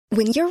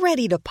When you're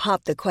ready to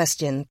pop the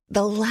question,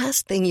 the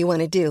last thing you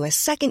want to do is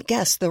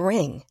second-guess the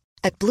ring.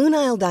 At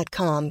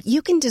BlueNile.com,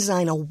 you can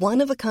design a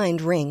one-of-a-kind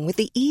ring with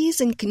the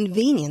ease and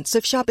convenience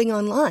of shopping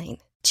online.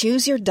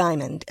 Choose your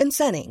diamond and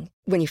setting.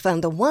 When you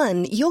find the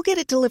one, you'll get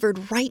it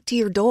delivered right to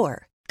your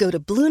door. Go to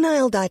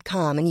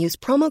BlueNile.com and use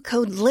promo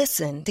code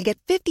LISTEN to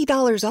get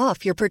 $50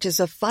 off your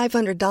purchase of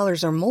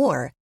 $500 or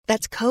more.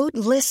 That's code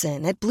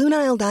LISTEN at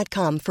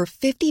BlueNile.com for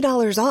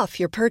 $50 off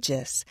your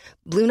purchase.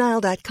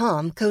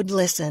 BlueNile.com, code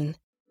LISTEN.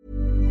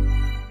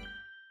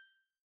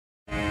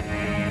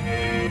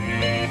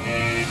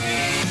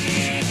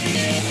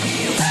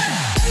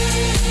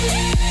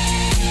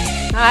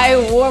 Hi,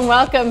 warm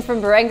welcome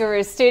from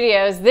Barangaroo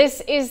Studios.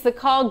 This is The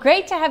Call.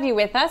 Great to have you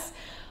with us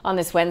on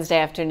this Wednesday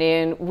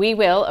afternoon. We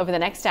will, over the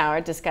next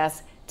hour,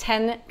 discuss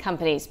 10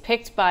 companies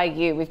picked by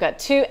you. We've got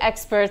two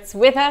experts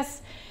with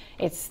us.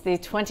 It's the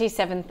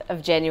 27th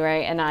of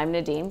January, and I'm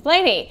Nadine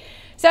Blaney.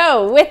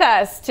 So with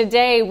us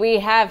today, we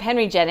have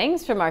Henry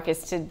Jennings from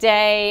Marcus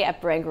Today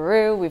at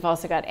Barangaroo. We've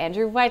also got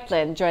Andrew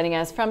Whiteland joining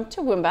us from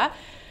Toowoomba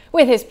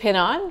with his pin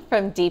on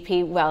from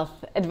DP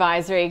Wealth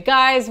Advisory.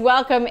 Guys,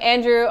 welcome.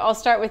 Andrew, I'll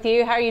start with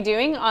you. How are you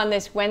doing on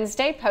this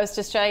Wednesday,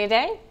 post-Australia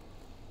Day?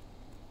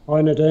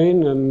 Hi,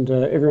 Nadine, and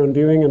everyone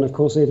viewing, and of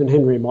course, even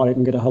Henry might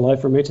even get a hello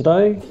from me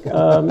today.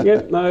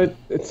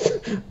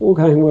 It's all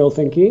going well,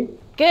 thank you.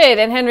 Good,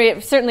 and Henry,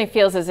 it certainly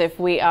feels as if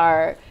we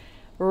are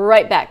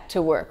right back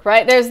to work,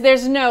 right?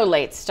 There's no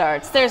late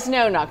starts. There's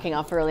no knocking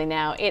off early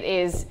now. It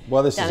is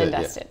done and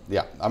dusted.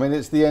 Yeah. I mean,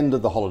 it's the end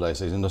of the holiday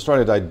season.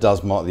 Australia Day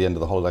does mark the end of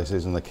the holiday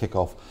season, the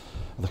kick-off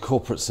of the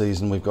corporate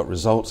season. We've got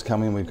results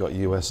coming. We've got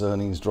US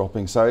earnings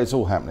dropping. So it's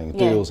all happening.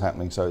 Deals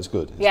happening. So it's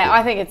good. Good.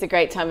 I think it's a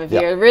great time of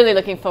year. Really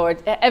looking forward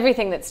to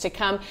everything that's to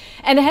come.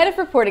 And ahead of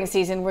reporting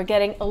season, we're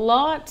getting a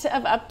lot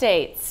of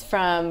updates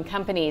from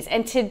companies.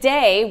 And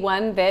today,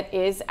 one that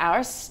is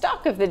our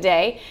stock of the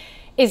day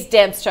is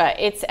Damstra.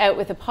 It's out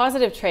with a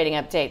positive trading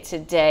update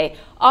today.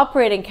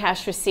 Operating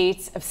cash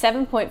receipts of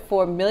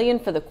 $7.4 million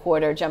for the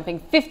quarter, jumping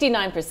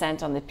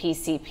 59% on the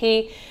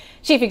PCP.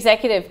 Chief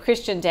Executive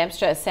Christian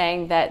Damstra is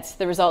saying that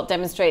the result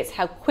demonstrates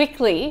how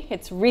quickly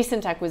its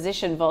recent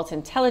acquisition, Vault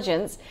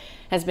Intelligence,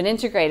 has been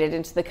integrated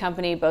into the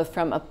company, both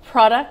from a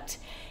product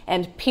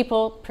and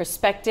people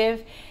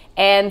perspective.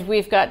 And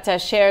we've got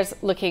shares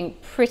looking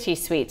pretty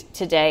sweet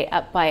today,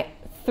 up by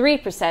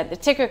 3%. The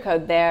ticker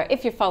code there,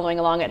 if you're following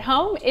along at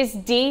home, is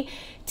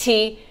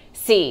DTC.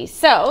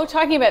 So,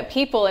 talking about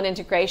people and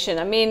integration,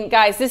 I mean,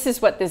 guys, this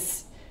is what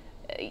this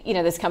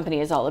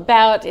company is all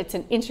about. It's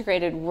an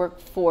integrated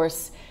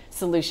workforce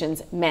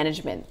solutions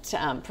management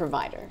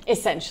provider,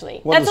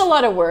 essentially. That's a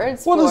lot of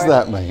words. What does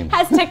that mean?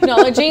 Has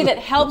technology that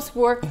helps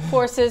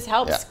workforces,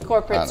 helps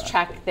corporates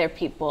track their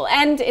people.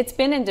 And it's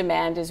been in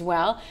demand as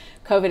well.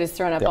 COVID has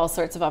thrown up all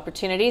sorts of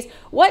opportunities.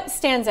 What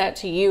stands out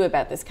to you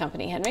about this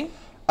company, Henry?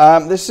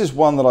 This is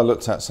one that I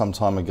looked at some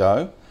time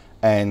ago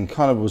and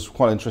kind of was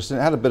quite interested.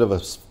 It had a bit of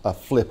a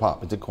flip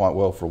up. It did quite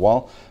well for a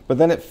while, but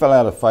then it fell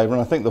out of favour.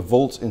 And I think the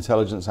Vault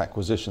Intelligence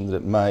acquisition that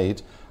it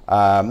made,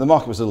 the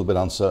market was a little bit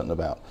uncertain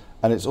about.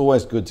 And it's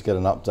always good to get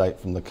an update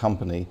from the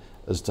company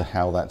as to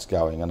how that's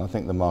going. And I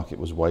think the market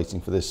was waiting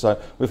for this. So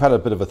we've had a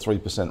bit of a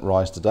 3%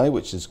 rise today,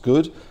 which is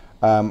good.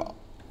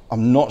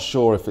 I'm not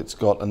sure if it's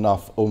got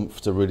enough oomph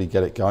to really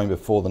get it going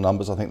before the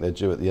numbers. I think they're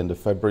due at the end of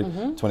February,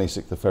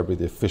 26th of February,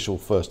 the official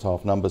first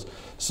half numbers.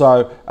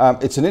 So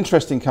it's an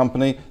interesting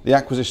company. The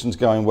acquisition's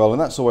going well,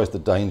 and that's always the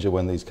danger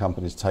when these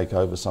companies take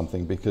over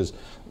something, because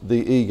the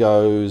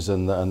egos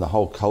and the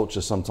whole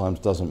culture sometimes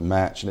doesn't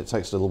match, and it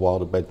takes a little while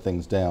to bed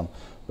things down.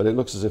 But it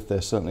looks as if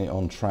they're certainly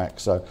on track.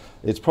 So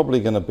it's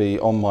probably going to be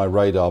on my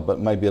radar, but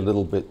maybe a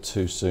little bit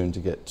too soon to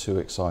get too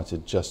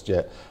excited just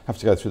yet. Have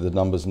to go through the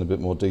numbers in a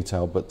bit more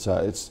detail, but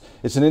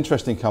it's an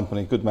interesting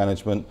company, good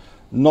management,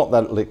 not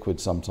that liquid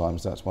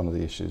sometimes. That's one of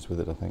the issues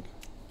with it, I think.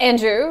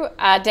 Andrew,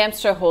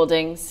 Damstra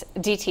Holdings,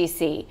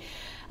 DTC.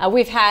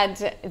 We've had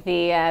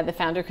the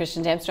founder,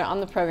 Christian Damstra, on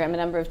the program a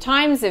number of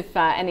times. If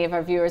any of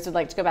our viewers would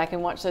like to go back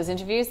and watch those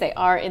interviews, they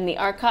are in the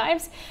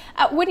archives.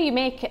 What do you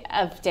make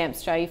of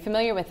Damstra? Are you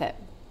familiar with it?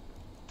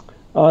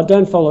 I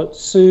don't follow it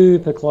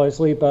super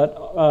closely,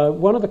 but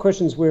one of the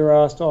questions we were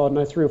asked, 3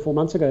 or 4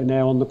 months ago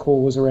now on the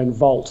call was around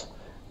Vault.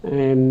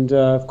 And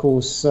of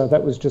course,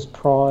 that was just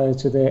prior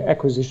to their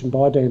acquisition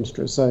by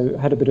Damstra. So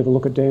had a bit of a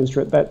look at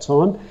Damstra at that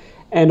time.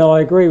 And I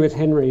agree with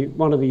Henry,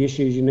 one of the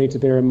issues you need to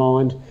bear in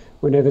mind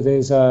whenever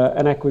there's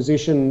an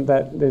acquisition,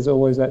 that there's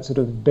always that sort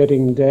of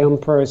bedding down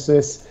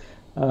process.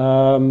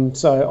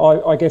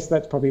 So I guess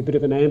that's probably a bit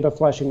of an amber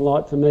flashing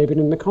light for me, but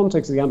in the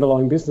context of the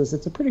underlying business,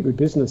 it's a pretty good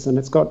business and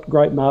it's got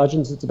great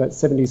margins. It's about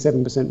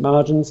 77%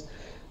 margins.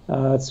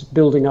 It's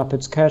building up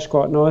its cash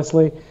quite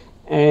nicely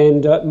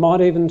and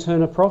might even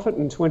turn a profit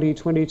in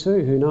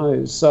 2022, who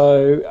knows.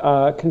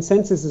 So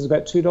consensus is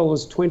about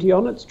 $2.20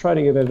 on it. It's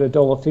trading about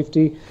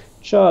 $1.50.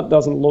 Chart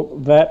doesn't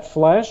look that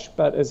flash,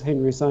 but as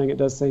Henry's saying, it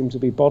does seem to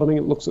be bottoming.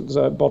 It looks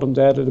at bottomed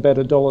out at about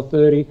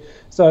 $1.30.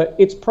 So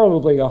it's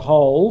probably a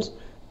hold.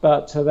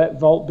 But that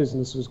Volt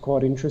business was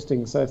quite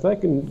interesting. So if they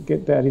can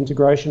get that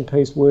integration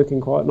piece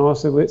working quite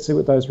nicely, let's see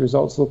what those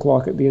results look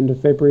like at the end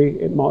of February.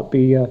 It might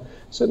be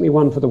certainly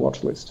one for the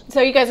watch list. So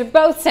you guys are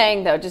both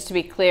saying, though, just to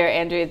be clear,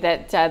 Andrew,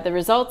 that the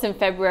results in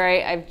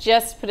February, I've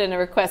just put in a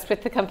request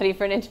with the company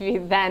for an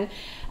interview then,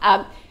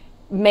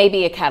 may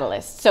be a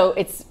catalyst. So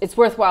it's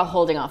worthwhile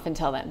holding off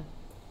until then.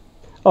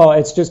 Oh,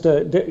 it's just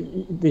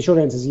the short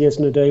answer is yes,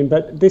 Nadine.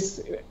 But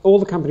all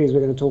the companies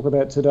we're going to talk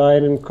about today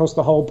and across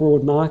the whole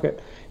broad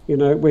market,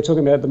 we're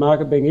talking about the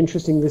market being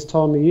interesting this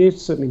time of year.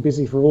 It's certainly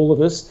busy for all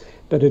of us,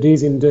 but it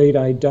is indeed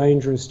a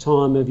dangerous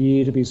time of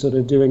year to be sort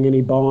of doing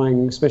any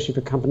buying, especially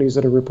for companies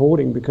that are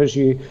reporting, because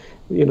you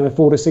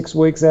 4 to 6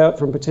 weeks out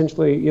from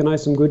potentially,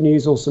 some good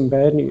news or some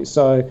bad news.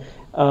 So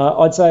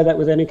I'd say that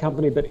with any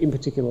company, but in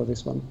particular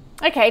this one.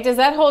 Okay, does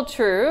that hold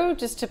true,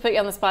 just to put you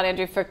on the spot,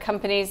 Andrew, for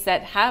companies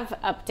that have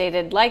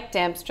updated, like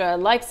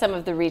Damstra, like some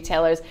of the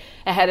retailers,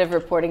 ahead of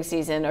reporting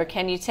season? Or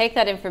can you take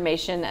that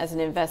information as an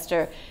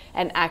investor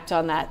and act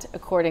on that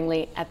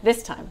accordingly at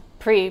this time,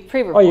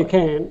 pre-report? Oh, you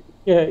can.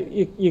 Yeah,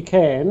 you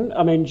can.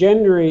 I mean,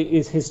 January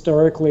is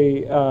historically,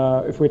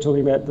 if we're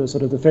talking about the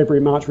sort of the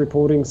February-March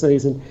reporting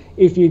season,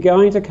 if you're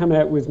going to come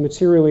out with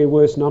materially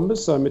worse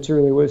numbers, so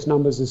materially worse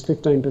numbers is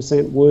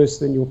 15% worse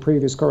than your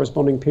previous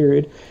corresponding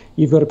period,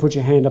 you've got to put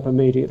your hand up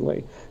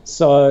immediately.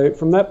 So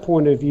from that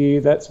point of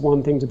view, that's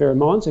one thing to bear in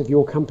mind. So if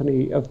your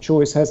company of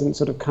choice hasn't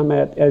sort of come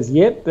out as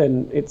yet,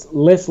 then it's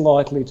less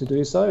likely to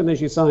do so. And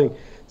as you're saying,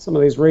 some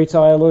of these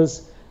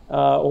retailers,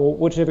 or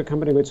whichever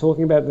company we're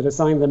talking about that are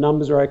saying the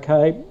numbers are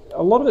okay,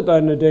 a lot of it, though,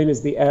 Nadine,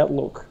 is the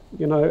outlook.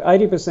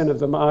 80% of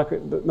the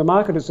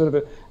market is sort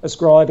of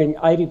ascribing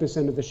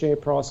 80% of the share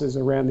prices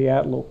around the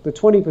outlook. The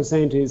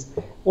 20% is,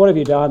 what have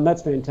you done?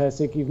 That's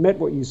fantastic. You've met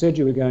what you said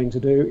you were going to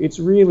do. It's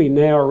really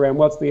now around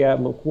what's the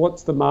outlook,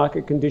 what's the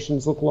market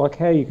conditions look like,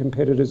 how are your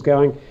competitors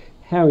going,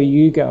 how are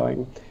you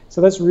going? So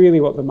that's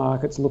really what the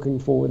market's looking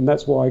for, and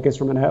that's why I guess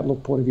from an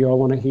outlook point of view I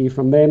want to hear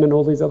from them and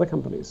all these other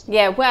companies.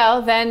 Yeah,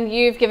 well, then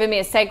you've given me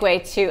a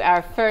segue to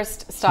our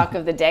first stock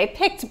of the day,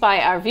 picked by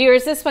our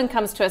viewers. This one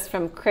comes to us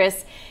from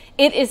Chris.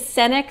 It is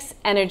Cenex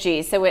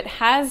Energy. So it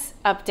has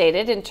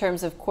updated in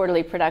terms of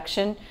quarterly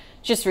production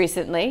just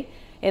recently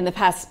in the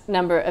past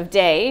number of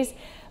days.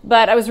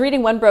 But I was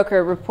reading one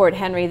broker report,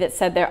 Henry, that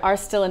said there are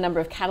still a number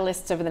of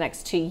catalysts over the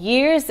next 2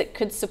 years that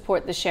could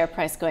support the share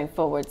price going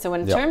forward. So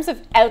in terms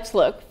of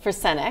outlook for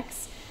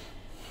Cenex,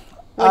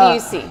 what do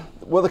you see?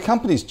 Well, the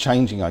company's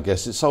changing, I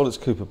guess. It sold its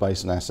Cooper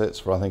Basin assets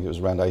for, I think it was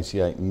around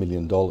 $88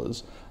 million.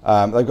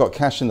 They've got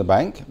cash in the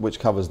bank, which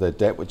covers their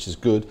debt, which is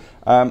good.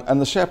 And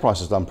the share price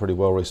has done pretty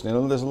well recently.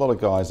 And there's a lot of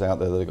guys out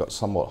there that have got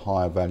somewhat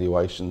higher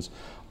valuations.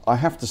 I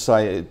have to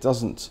say it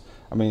doesn't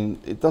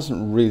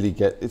really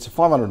it's a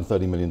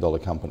 $530 million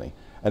company.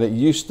 And it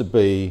used to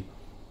be,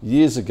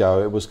 years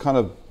ago, it was kind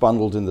of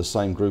bundled in the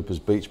same group as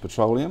Beach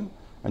Petroleum.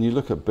 And you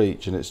look at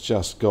Beach and it's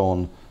just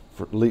gone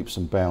for leaps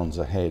and bounds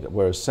ahead,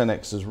 whereas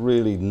Cenex has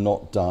really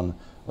not done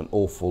an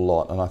awful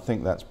lot. And I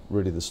think that's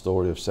really the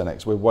story of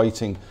Cenex. We're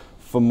waiting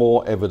for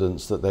more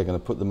evidence that they're going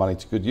to put the money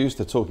to good use.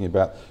 They're talking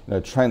about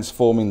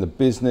transforming the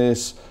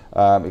business,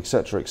 et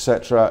cetera, et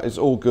cetera. It's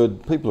all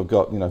good. People have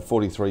got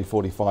 43,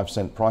 45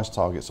 cent price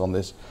targets on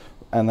this.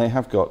 And they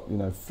have got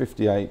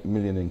 58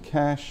 million in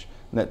cash,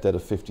 net debt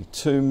of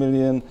 52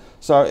 million.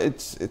 So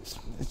it's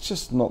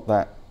just not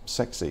that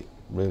sexy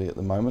really at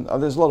the moment.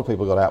 There's a lot of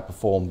people got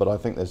outperformed, but I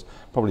think there's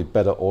probably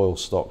better oil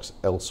stocks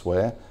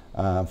elsewhere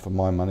for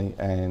my money,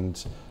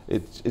 and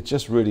it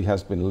just really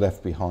has been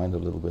left behind a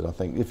little bit. I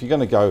think if you're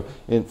going to go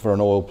in for an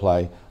oil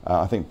play,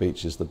 I think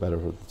Beach is the better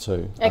of the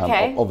two.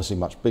 Okay. Obviously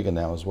much bigger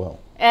now as well.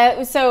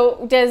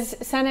 So does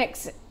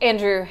Cenex,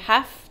 Andrew,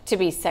 have to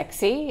be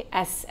sexy?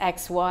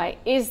 SXY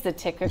is the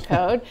ticker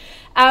code.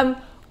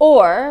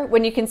 Or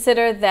when you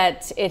consider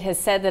that it has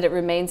said that it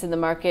remains in the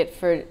market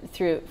for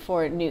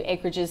new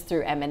acreages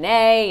through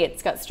M&A,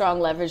 it's got strong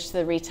leverage to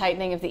the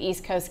retightening of the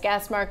East Coast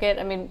gas market.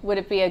 I mean, would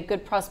it be a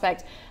good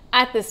prospect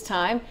at this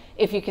time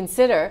if you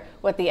consider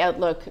what the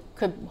outlook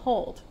could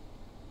hold?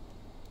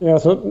 Yeah,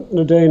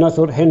 Nadine, I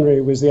thought Henry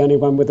was the only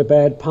one with the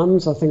bad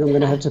puns. I think I'm going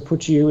to have to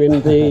put you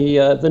in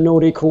the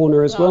naughty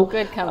corner as well.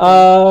 Good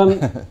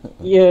company.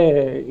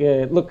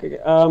 Yeah. Look,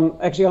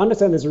 actually, I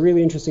understand there's a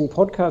really interesting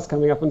podcast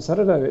coming up on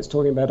Saturday that's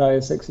talking about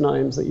ASX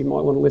names that you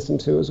might want to listen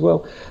to as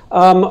well.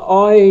 I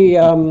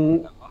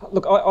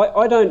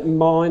don't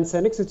mind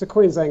Cenex. It's a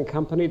Queensland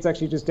company. It's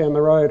actually just down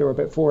the road, or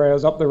about 4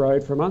 hours up the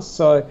road from us.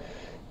 So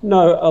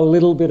know a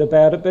little bit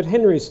about it, but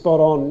Henry's spot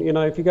on.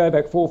 If you go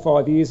back 4 or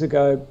 5 years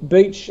ago,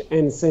 Beach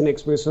and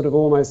Cenex were sort of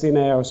almost in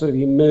our sort of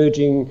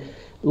emerging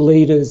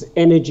leaders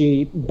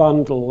energy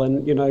bundle,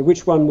 and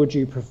which one would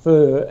you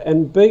prefer?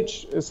 And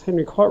Beach, as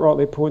Henry quite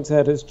rightly points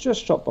out, has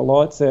just shot the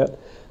lights out,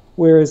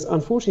 whereas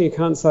unfortunately you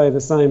can't say the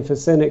same for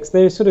Cenex.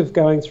 They're sort of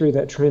going through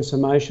that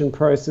transformation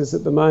process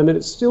at the moment.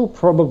 It's still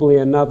probably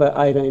another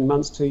 18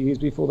 months, 2 years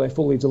before they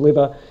fully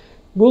deliver.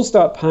 We'll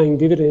start paying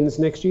dividends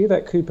next year.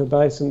 That Cooper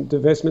Basin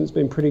divestment's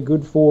been pretty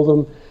good for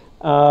them.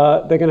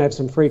 They're going to have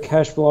some free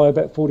cash flow,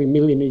 about 40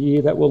 million a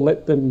year, that will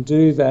let them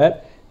do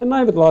that. And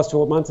over the last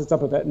 12 months, it's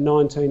up about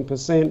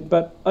 19%.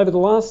 But over the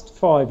last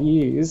 5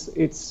 years,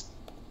 it's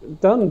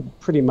done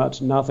pretty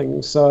much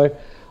nothing. So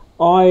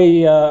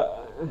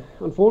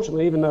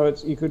unfortunately, even though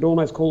you could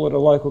almost call it a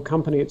local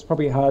company, it's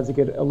probably hard to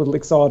get a little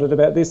excited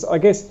about this. I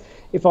guess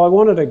if I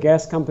wanted a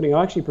gas company,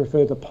 I actually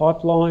prefer the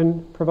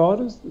pipeline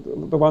providers,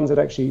 the ones that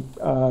actually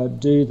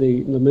do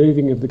the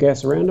moving of the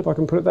gas around, if I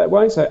can put it that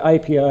way. So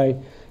APA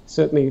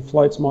certainly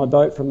floats my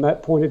boat from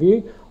that point of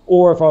view.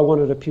 Or if I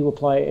wanted a pure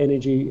play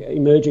energy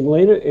emerging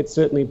leader, it's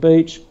certainly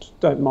Beach.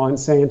 Don't mind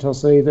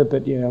Santos either,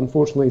 but yeah,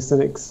 unfortunately,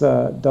 Cenex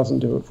doesn't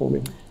do it for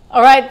me.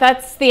 All right,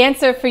 that's the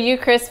answer for you,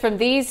 Chris, from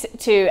these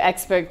two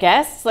expert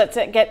guests. Let's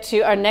get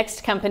to our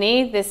next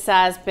company. This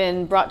has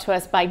been brought to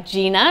us by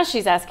Gina.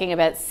 She's asking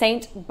about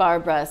St.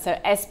 Barbara, so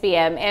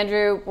SBM.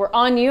 Andrew, we're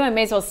on you. I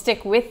may as well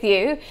stick with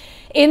you.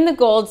 In the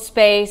gold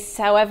space,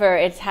 however,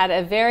 it's had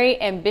a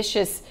very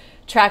ambitious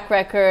track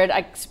record.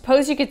 I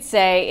suppose you could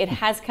say it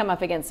has come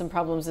up against some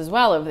problems as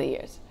well over the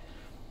years.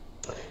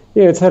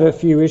 Yeah, it's had a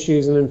few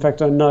issues, and in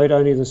fact, I note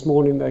only this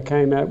morning they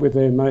came out with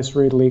their most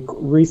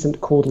recent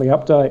quarterly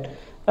update,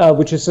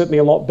 which is certainly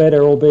a lot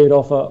better, albeit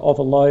off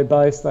a low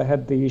base. They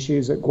had the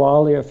issues at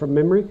Gwalia from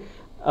memory,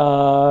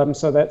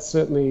 so that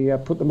certainly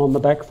put them on the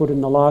back foot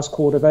in the last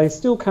quarter. They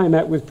still came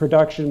out with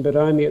production, but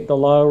only at the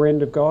lower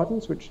end of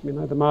guidance, which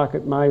the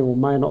market may or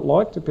may not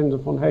like, depends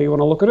upon how you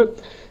want to look at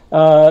it.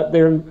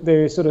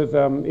 They're sort of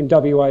in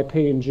WA,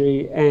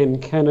 PNG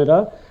and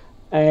Canada,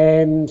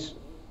 and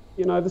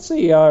the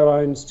CEO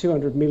owns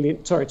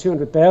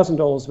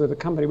 $200,000 worth of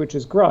company, which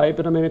is great,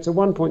 but it's a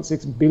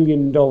 $1.6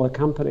 billion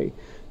company,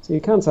 so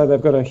you can't say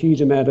they've got a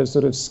huge amount of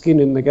sort of skin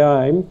in the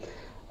game.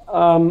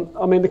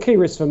 The key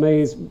risk for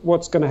me is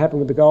what's going to happen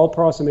with the gold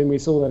price. We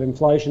saw that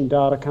inflation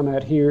data come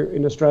out here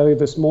in Australia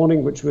this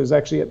morning, which was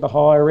actually at the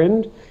higher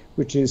end,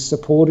 which is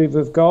supportive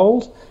of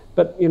gold.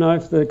 But,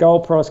 if the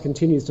gold price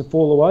continues to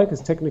fall away, because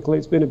technically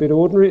it's been a bit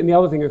ordinary, and the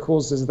other thing, of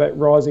course, is that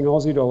rising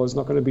Aussie dollar is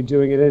not going to be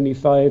doing it any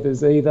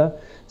favours either.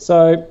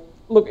 So,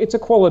 look, it's a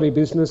quality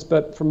business,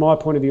 but from my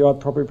point of view, I'd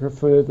probably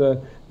prefer the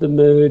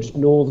merged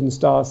Northern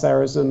Star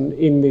Saracen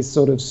in this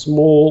sort of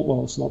small,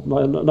 well, it's not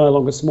no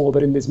longer small,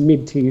 but in this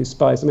mid-tier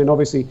space.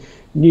 Obviously,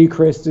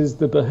 Newcrest is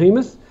the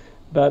behemoth,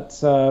 but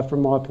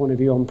from my point of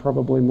view, I'm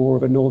probably more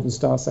of a Northern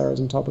Star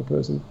Saracen type of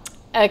person.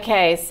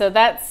 Okay, so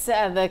that's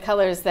the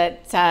colours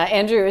that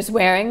Andrew is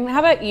wearing. How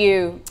about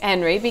you,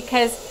 Henry?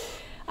 Because,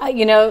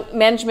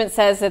 management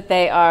says that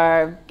they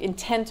are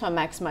intent on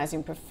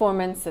maximising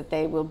performance, that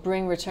they will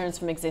bring returns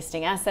from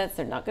existing assets.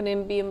 They're not going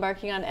to be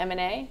embarking on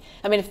M&A.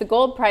 If the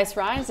gold price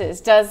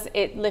rises, does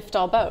it lift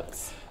all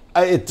boats?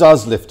 It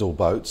does lift all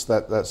boats,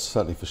 that's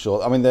certainly for sure.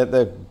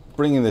 They're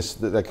bringing this,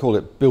 they call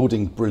it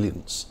building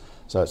brilliance.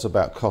 So it's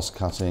about cost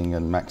cutting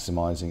and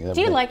maximising everything.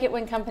 Do you like it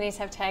when companies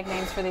have tag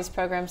names for these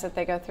programs that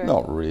they go through?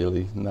 Not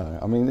really, no.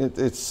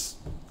 It's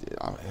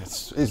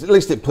at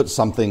least it puts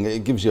something,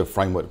 it gives you a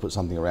framework to put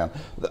something around.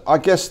 I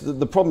guess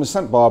the problem with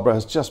St. Barbara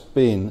has just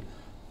been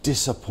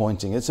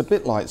disappointing. It's a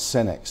bit like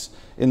Cenex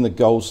in the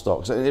gold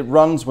stocks. It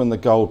runs when the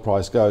gold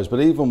price goes,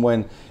 but even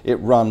when it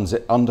runs,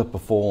 it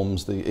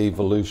underperforms the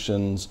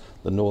Evolutions,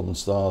 the Northern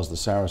Stars, the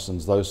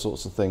Saracens, those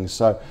sorts of things.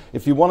 So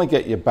if you want to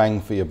get your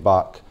bang for your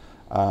buck,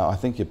 I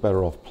think you're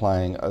better off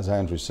playing, as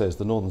Andrew says,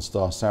 the Northern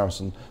Star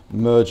Saracen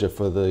merger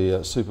for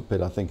the Super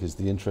Pit, I think, is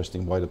the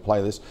interesting way to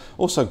play this.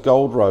 Also,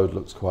 Gold Road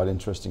looks quite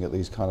interesting at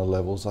these kind of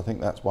levels. I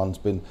think that one's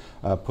been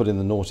put in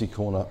the naughty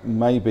corner.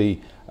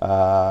 Maybe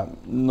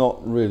not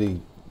really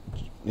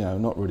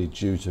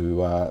due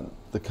to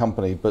the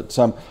company, but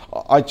St.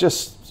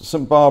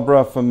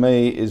 Barbara for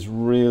me is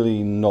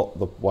really not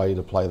the way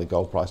to play the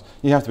gold price.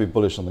 You have to be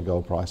bullish on the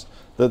gold price.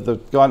 The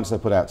guidance they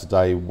put out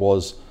today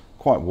was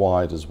quite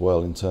wide as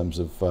well in terms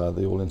of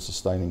the all-in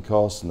sustaining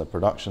costs and the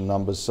production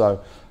numbers. So,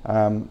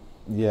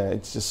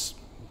 it's just,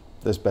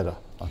 there's better,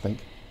 I think.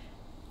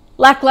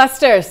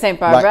 Lackluster, St.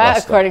 Barbara,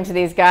 according to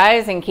these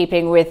guys, in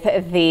keeping with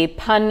the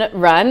pun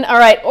run. All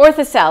right,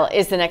 Orthocell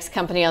is the next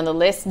company on the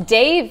list.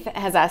 Dave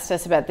has asked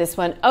us about this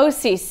one,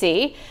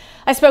 OCC.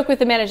 I spoke with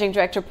the managing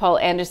director, Paul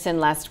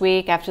Anderson, last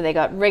week after they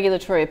got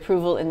regulatory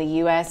approval in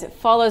the US. It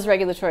follows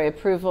regulatory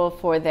approval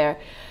for their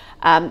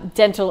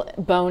dental,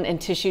 bone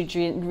and tissue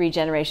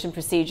regeneration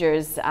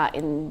procedures here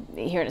in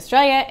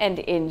Australia and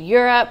in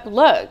Europe.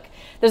 Look,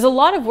 there's a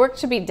lot of work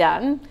to be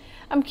done.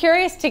 I'm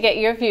curious to get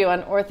your view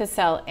on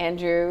Orthocell,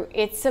 Andrew.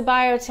 It's a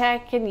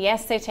biotech, and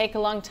yes, they take a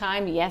long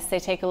time. Yes, they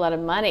take a lot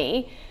of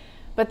money,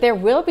 but there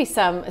will be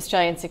some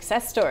Australian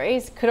success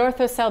stories. Could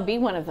Orthocell be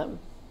one of them?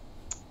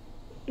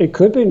 It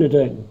could be,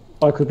 Nadine.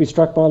 I could be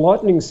struck by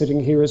lightning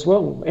sitting here as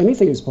well.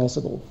 Anything is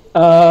possible.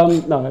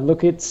 No,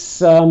 look,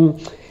 it's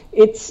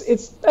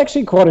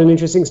actually quite an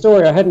interesting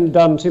story. I hadn't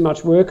done too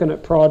much work on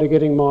it prior to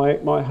getting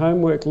my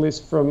homework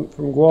list from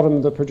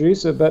Guadam, the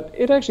producer, but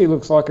it actually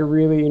looks like a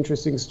really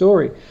interesting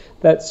story.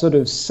 That sort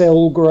of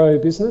cell grow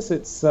business,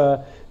 it's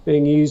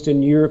being used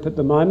in Europe at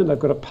the moment. They've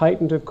got a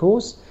patent, of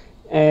course,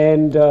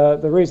 and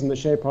the reason the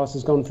share price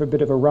has gone for a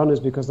bit of a run is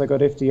because they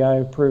got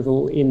FDA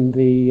approval in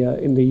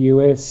the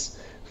US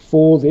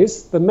for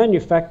this. The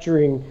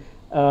manufacturing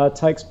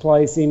takes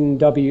place in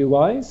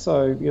WA.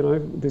 So,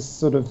 this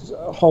sort of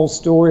whole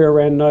story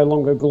around no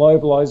longer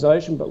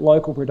globalisation but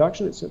local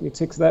production, it certainly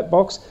ticks that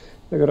box.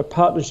 They've got a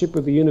partnership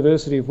with the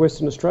University of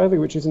Western Australia,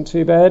 which isn't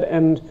too bad.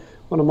 And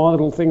one of my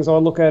little things I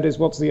look at is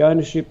what's the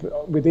ownership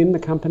within the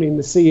company, and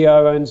the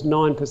CEO owns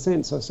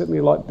 9%. So I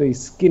certainly like the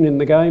skin in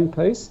the game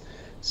piece.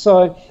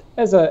 So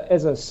as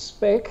a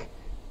spec,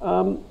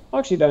 I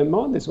actually don't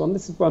mind this one.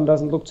 This one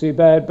doesn't look too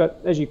bad, but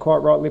as you quite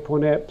rightly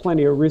point out,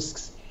 plenty of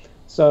risks.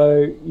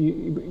 So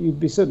you'd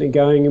be certainly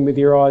going in with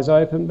your eyes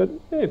open, but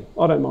yeah,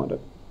 I don't mind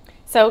it.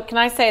 So can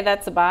I say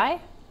that's a buy?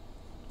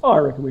 I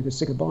reckon we could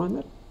stick a buy on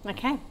that.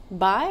 Okay,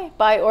 buy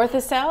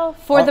Orthocell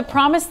for the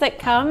promise that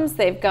comes.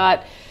 They've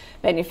got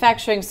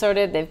manufacturing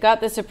sorted, they've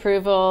got this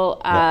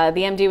approval.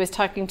 The MD was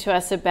talking to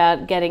us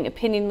about getting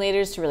opinion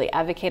leaders to really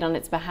advocate on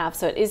its behalf.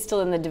 So it is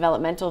still in the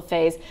developmental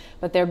phase,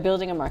 but they're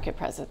building a market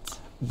presence.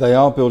 They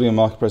are building a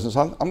market presence.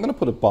 I'm going to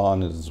put a buy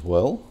on it as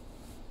well,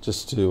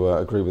 just to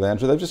agree with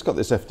Andrew. They've just got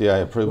this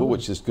FDA approval,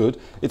 which is good.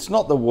 It's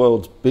not the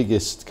world's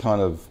biggest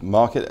kind of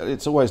market.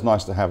 It's always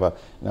nice to have a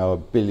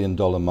 $1 billion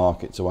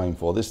market to aim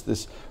for.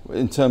 This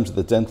in terms of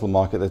the dental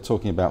market, they're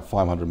talking about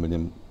 $500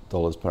 million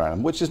per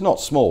annum, which is not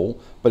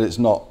small, but it's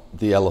not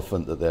the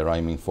elephant that they're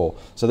aiming for.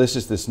 So this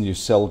is this new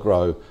cell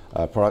grow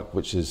product,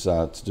 which is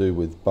to do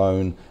with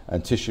bone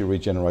and tissue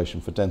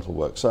regeneration for dental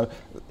work. So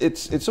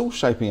it's all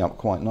shaping up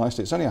quite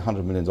nicely. It's only a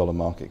 $100 million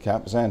market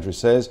cap. As Andrew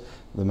says,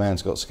 the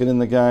man's got skin in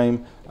the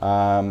game.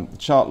 The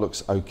chart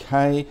looks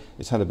okay.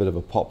 It's had a bit of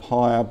a pop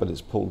higher, but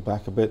it's pulled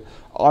back a bit.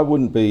 I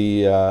wouldn't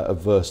be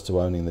averse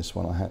to owning this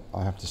one,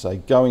 I have to say.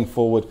 Going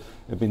forward,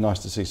 it'd be nice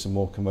to see some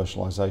more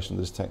commercialisation of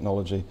this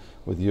technology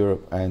with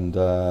Europe and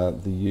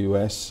the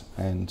US,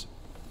 and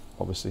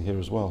obviously here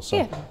as well.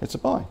 So it's a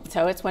buy.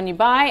 So it's when you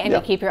buy and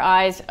you keep your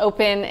eyes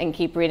open and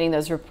keep reading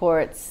those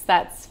reports.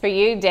 That's for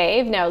you,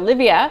 Dave. Now,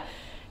 Olivia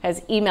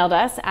has emailed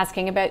us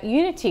asking about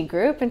Unity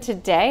Group, and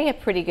today a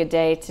pretty good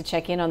day to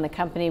check in on the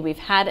company. We've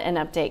had an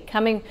update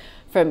coming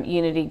from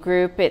Unity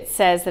Group. It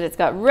says that it's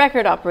got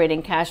record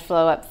operating cash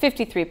flow, up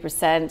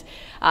 53%.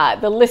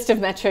 The list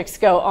of metrics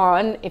go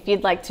on. If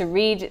you'd like to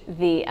read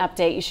the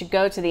update, you should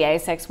go to the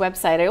ASX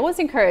website. I always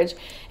encourage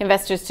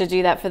investors to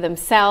do that for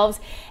themselves.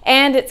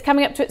 And it's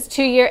coming up to its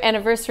 2-year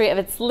anniversary of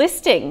its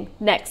listing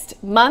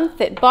next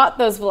month. It bought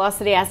those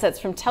Velocity assets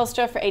from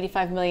Telstra for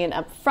 $85 million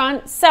up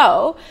front.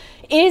 So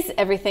is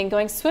everything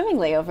going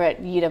swimmingly over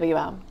at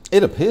UWM?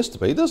 It appears to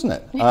be, doesn't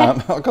it?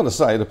 I've got to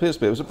say, it appears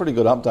to be. It was a pretty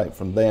good update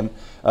from them.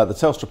 The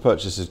Telstra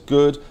purchase is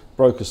good.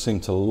 Brokers seem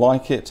to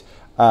like it.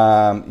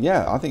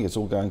 I think it's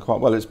all going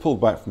quite well. It's pulled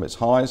back from its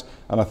highs,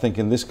 and I think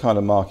in this kind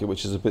of market,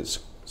 which is a bit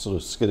sort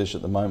of skittish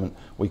at the moment,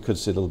 we could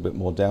see a little bit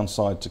more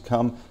downside to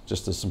come,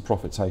 just as some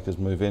profit takers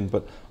move in.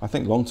 But I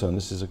think long term,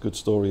 this is a good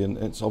story, and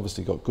it's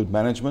obviously got good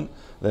management.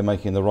 They're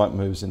making the right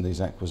moves in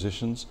these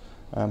acquisitions.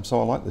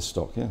 So I like this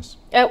stock, yes.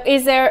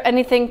 Is there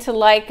anything to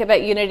like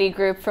about Unity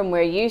Group from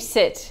where you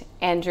sit,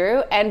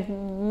 Andrew?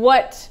 And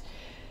what,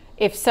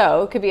 if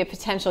so, could be a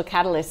potential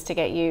catalyst to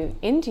get you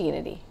into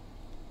Unity?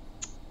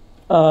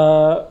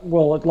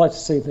 Well, I'd like to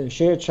see the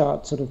share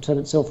chart sort of turn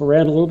itself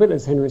around a little bit.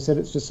 As Henry said,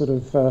 it's just sort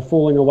of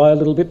falling away a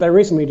little bit. They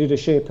recently did a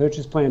share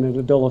purchase plan at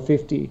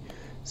 $1.50.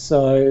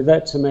 So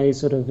that to me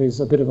sort of is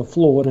a bit of a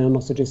flaw. Now, I'm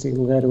not suggesting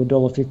it'll go to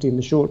 $1.50 in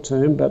the short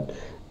term, but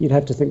you'd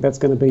have to think that's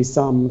going to be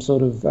some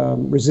sort of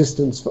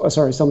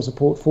some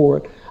support for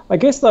it. I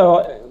guess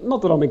though,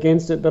 not that I'm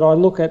against it, but I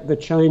look at the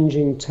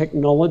changing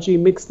technology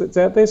mix that's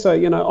out there. So,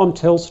 on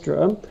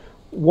Telstra,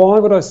 why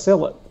would I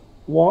sell it?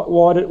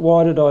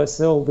 Why did I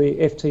sell the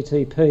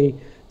FTTP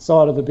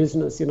side of the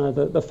business,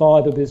 the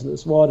fibre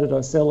business? Why did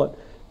I sell it?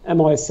 Am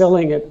I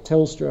selling it,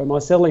 Telstra? Am I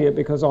selling it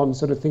because I'm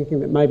sort of thinking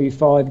that maybe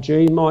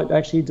 5G might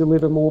actually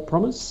deliver more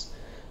promise?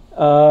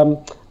 I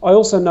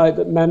also note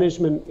that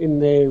management in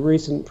their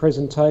recent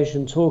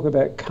presentation talk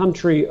about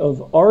country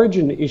of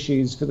origin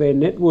issues for their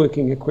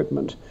networking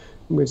equipment.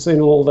 And we've seen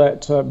all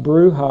that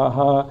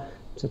brouhaha,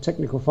 it's a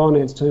technical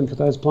finance term for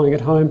those playing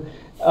at home,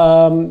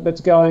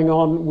 that's going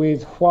on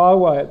with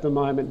Huawei at the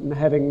moment and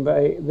having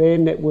their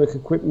network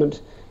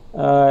equipment.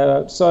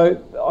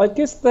 So I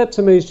guess that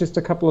to me is just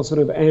a couple of sort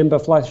of amber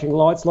flashing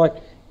lights. Like,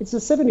 it's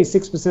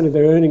 76% of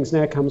their earnings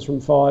now comes from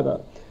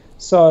fibre.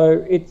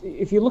 So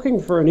if you're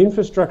looking for an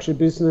infrastructure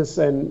business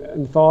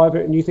and fibre,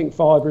 and you think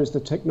fibre is the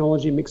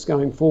technology mix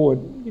going forward,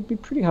 you'd be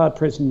pretty hard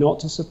pressed not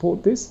to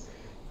support this.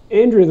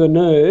 Andrew the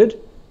nerd,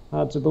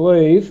 hard to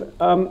believe.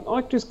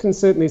 I just can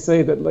certainly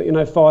see that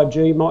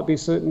 5G might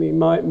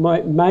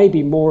be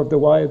maybe more of the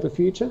way of the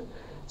future.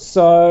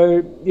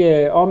 So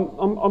yeah,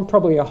 I'm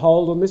probably a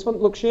hold on this one.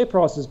 Look, share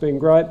price has been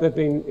great. They've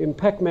been in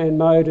Pac-Man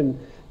mode and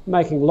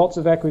making lots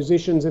of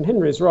acquisitions, and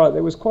Henry's right,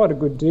 there was quite a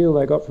good deal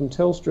they got from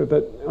Telstra,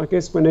 but I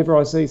guess whenever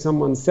I see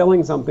someone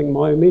selling something,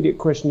 my immediate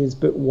question is,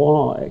 but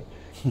why?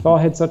 If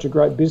I had such a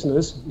great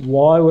business,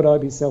 why would I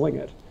be selling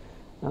it?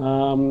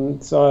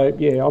 So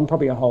yeah, I'm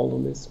probably a hold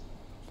on this.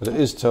 But it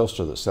is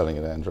Telstra that's selling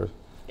it, Andrew.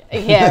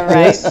 Yeah,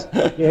 right.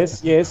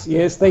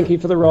 Yes. Thank you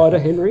for the rider,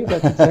 Henry.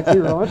 That's exactly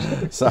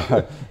right.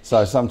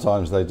 So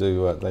sometimes they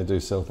do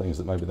sell things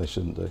that maybe they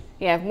shouldn't do.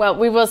 Yeah, well,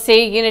 we will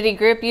see. Unity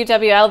Group,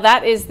 UWL,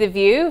 that is the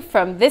view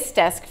from this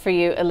desk for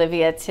you,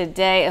 Olivia,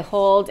 today, a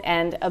hold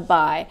and a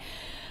buy.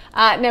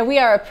 Now, we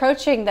are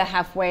approaching the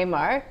halfway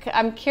mark.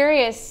 I'm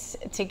curious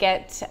to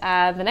get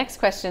the next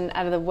question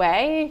out of the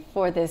way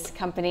for this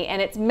company,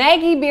 and it's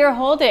Maggie Beer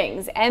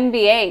Holdings,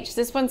 MBH.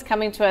 This one's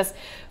coming to us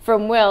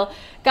from Will.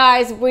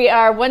 Guys, we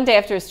are one day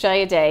after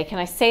Australia Day. Can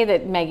I say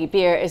that Maggie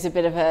Beer is a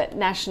bit of a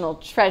national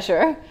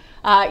treasure?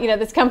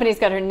 This company's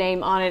got her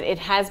name on it. It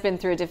has been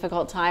through a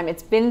difficult time.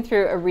 It's been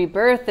through a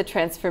rebirth, a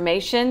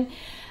transformation.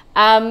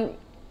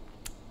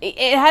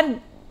 It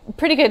had a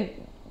pretty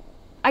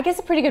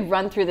good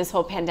run through this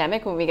whole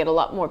pandemic when we get a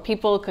lot more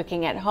people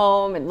cooking at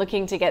home and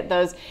looking to get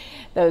those,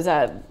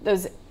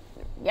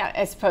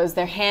 I suppose,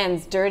 their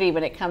hands dirty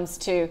when it comes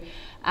to,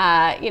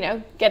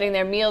 getting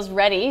their meals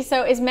ready.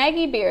 So is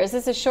Maggie Beer, is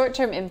this a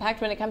short-term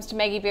impact when it comes to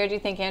Maggie Beer, do you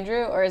think,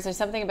 Andrew? Or is there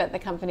something about the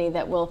company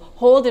that will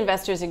hold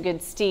investors in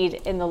good stead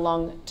in the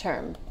long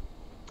term?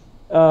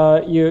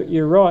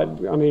 You're right.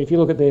 I mean, if you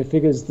look at their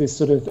figures, this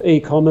sort of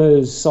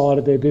e-commerce side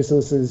of their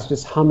business is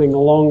just humming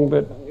along.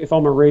 But if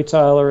I'm a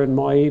retailer and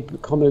my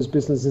e-commerce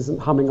business isn't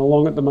humming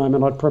along at the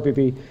moment, I'd probably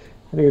be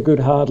having a good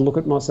hard look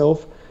at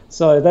myself.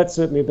 So that's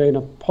certainly been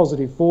a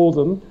positive for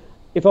them.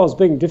 If I was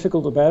being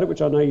difficult about it,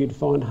 which I know you'd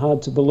find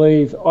hard to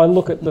believe, I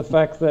look at the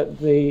fact that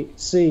the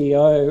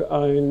CEO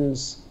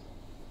owns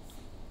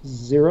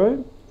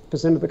 0%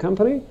 of the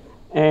company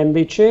and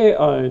the chair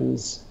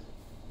owns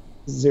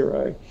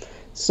 0%.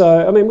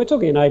 So, I mean, we're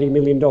talking an $80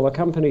 million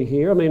company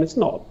here. I mean, it's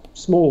not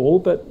small,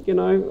 but,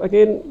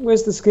 again,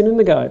 where's the skin in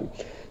the game?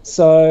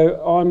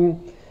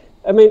 So,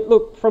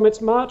 look, from its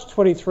March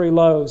 23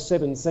 low of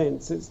 7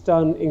 cents, it's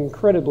done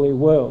incredibly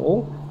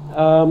well.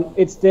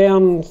 It's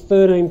down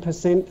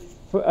 13%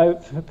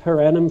 per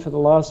annum for the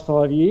last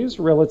 5 years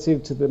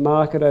relative to the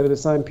market over the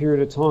same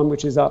period of time,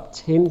 which is up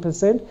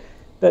 10%.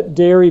 That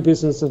dairy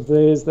business of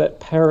theirs, that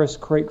Paris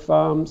Creek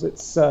Farms,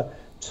 it's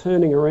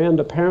turning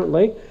around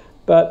apparently.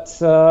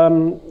 But,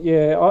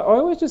 I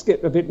always just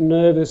get a bit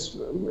nervous,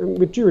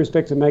 with due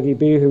respect to Maggie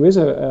Beer, who is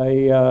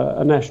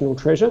a national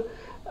treasure.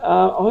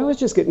 I always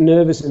just get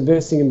nervous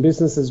investing in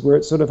businesses where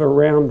it's sort of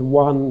around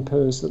one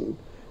person.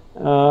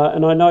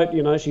 And I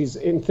note, she's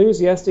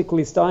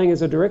enthusiastically staying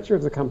as a director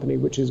of the company,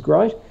 which is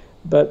great.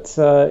 But,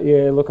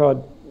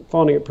 I'm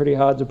finding it pretty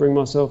hard to bring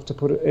myself to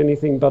put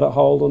anything but a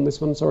hold on this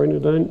one. Sorry,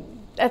 Nadine.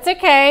 That's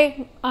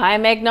okay.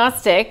 I'm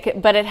agnostic,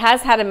 but it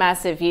has had a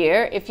massive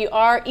year. If you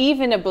are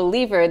even a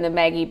believer in the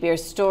Maggie Beer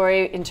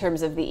story in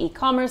terms of the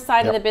e-commerce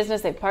side of the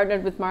business, they've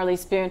partnered with Marley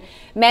Spoon,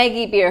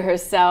 Maggie Beer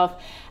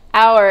herself,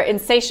 our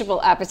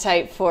insatiable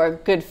appetite for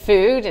good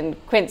food and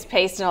quince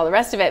paste and all the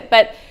rest of it.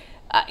 But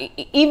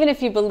even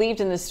if you believed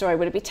in this story,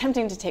 would it be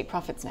tempting to take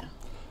profits now?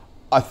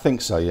 I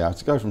think so, yeah.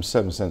 To go from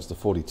 7 cents to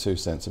 42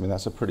 cents, I mean,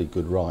 that's a pretty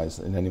good rise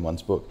in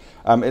anyone's book.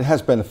 It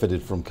has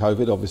benefited from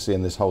COVID, obviously,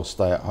 in this whole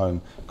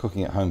stay-at-home,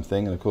 cooking-at-home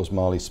thing, and of course,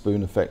 Marley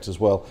Spoon effect as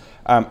well.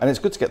 And it's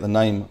good to get the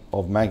name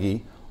of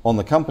Maggie on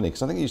the company,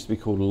 because I think it used to be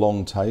called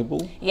Long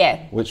Table,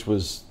 which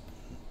was,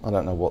 I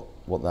don't know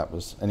what that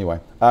was. Anyway,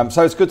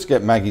 so it's good to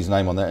get Maggie's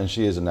name on there, and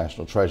she is a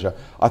national treasure.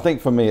 I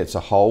think for me, it's a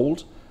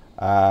hold.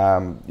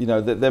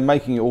 They're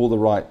making all the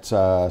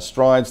right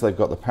strides. They've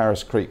got the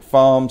Paris Creek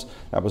Farms,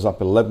 that was up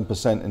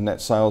 11% in net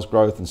sales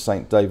growth, and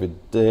St.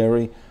 David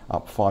Dairy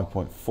up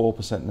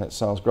 5.4% net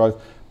sales growth.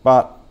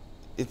 But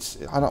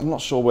I'm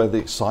not sure where the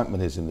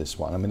excitement is in this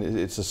one. I mean,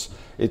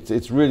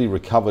 it's really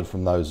recovered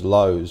from those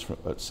lows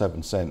at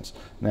 7 cents,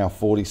 now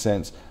 40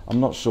 cents. I'm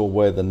not sure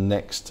where the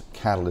next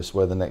catalyst,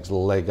 where the next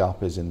leg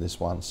up is in this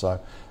one. So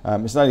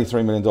it's an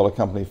 $83 million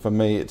company. For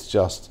me, it's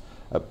just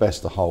at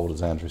best a hold,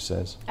 as Andrew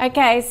says.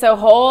 Okay, so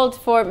hold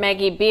for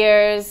Maggie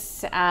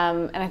Beers.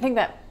 And I think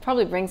that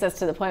probably brings us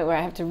to the point where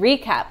I have to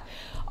recap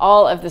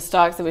all of the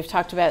stocks that we've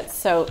talked about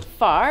so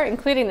far,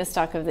 including the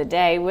stock of the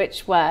day,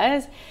 which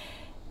was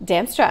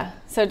Damstra.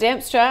 So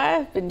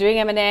Damstra, been doing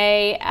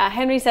M&A.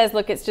 Henry says,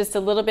 look, it's just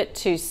a little bit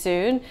too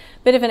soon.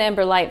 Bit of an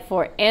amber light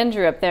for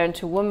Andrew up there in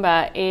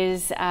Toowoomba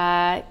is,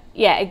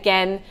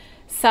 again,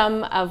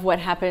 some of what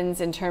happens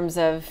in terms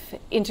of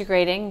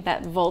integrating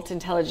that Volt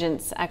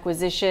Intelligence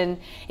acquisition.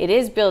 It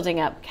is building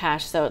up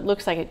cash, so it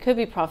looks like it could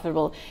be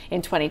profitable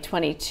in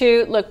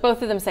 2022. Look,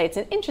 both of them say it's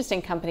an interesting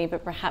company,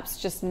 but perhaps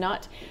just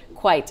not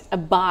quite a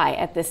buy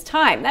at this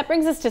time. That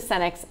brings us to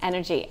Cenex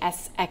Energy,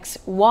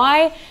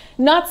 SXY.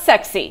 Not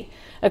sexy,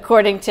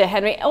 according to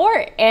Henry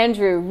or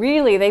Andrew.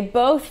 Really, they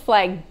both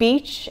flag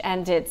Beach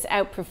and its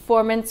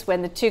outperformance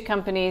when the two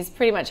companies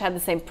pretty much had the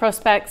same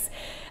prospects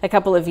a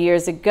couple of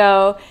years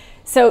ago.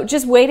 So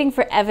just waiting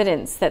for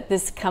evidence that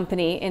this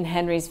company, in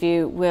Henry's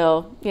view,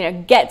 will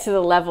get to the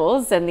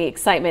levels and the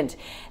excitement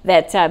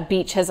that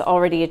Beach has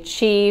already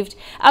achieved.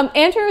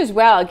 Andrew as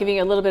well, giving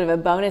you a little bit of a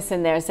bonus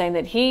in there, saying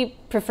that he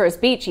prefers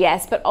Beach,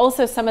 yes, but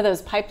also some of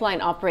those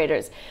pipeline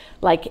operators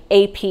like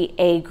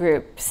APA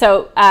Group.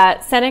 So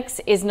Cenex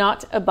is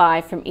not a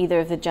buy from either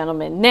of the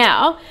gentlemen.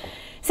 Now,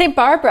 St.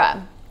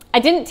 Barbara. I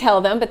didn't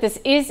tell them, but this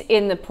is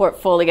in the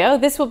portfolio.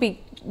 This will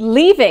be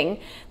leaving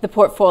the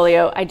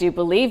portfolio, I do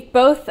believe.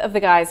 Both of the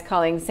guys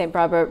calling St.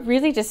 Barbara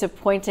really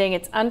disappointing.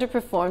 It's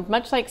underperformed,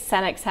 much like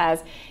Cenex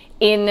has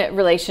in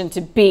relation to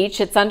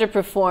Beach. It's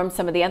underperformed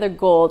some of the other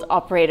gold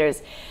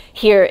operators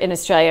here in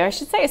Australia. I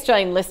should say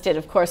Australian listed,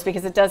 of course,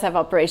 because it does have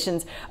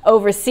operations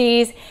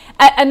overseas.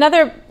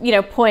 Another,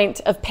 point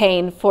of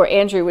pain for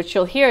Andrew, which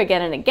you'll hear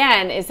again and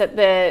again, is that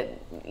the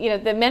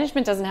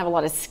management doesn't have a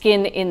lot of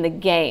skin in the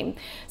game.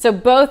 So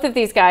both of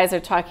these guys are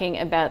talking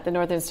about the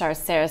Northern Star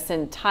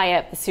Saracen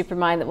tie-up, the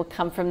supermine that will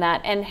come from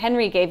that. And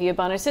Henry gave you a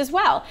bonus as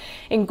well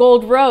in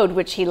Gold Road,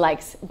 which he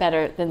likes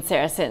better than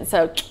Saracen.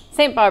 So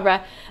St.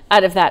 Barbara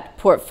out of that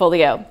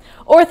portfolio.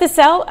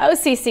 Orthocell,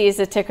 OCC is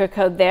the ticker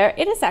code there.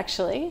 It is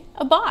actually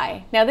a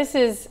buy. Now this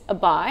is a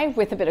buy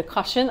with a bit of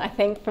caution, I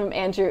think, from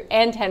Andrew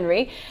and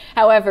Henry.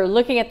 However,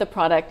 looking at the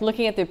product,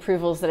 looking at the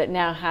approvals that it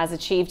now has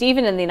achieved,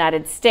 even in the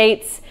United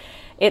States,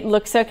 it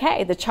looks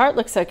okay. The chart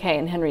looks okay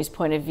in Henry's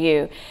point of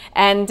view.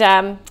 And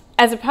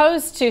as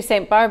opposed to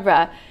St.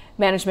 Barbara,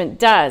 management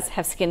does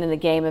have skin in the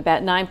game,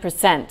 about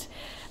 9%.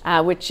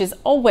 Which is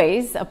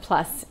always a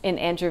plus in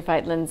Andrew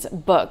Veitland's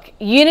book.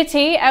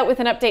 Unity out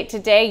with an update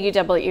today,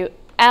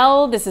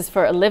 UWL. This is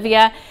for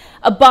Olivia.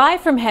 A buy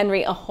from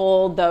Henry, a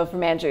hold though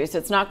from Andrew, so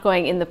it's not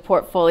going in the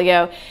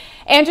portfolio.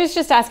 Andrew's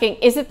just asking,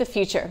 is it the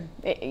future?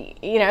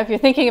 If you're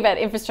thinking about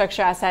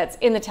infrastructure assets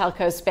in the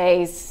telco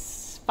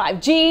space,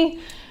 5G,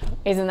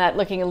 isn't that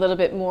looking a little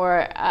bit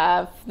more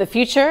of the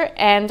future?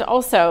 And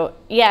also,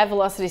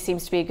 Velocity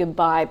seems to be a good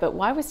buy, but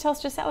why was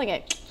Telstra selling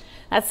it?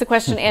 That's the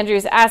question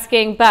Andrew's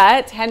asking,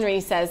 but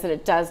Henry says that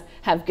it does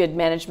have good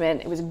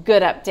management. It was a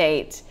good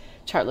update.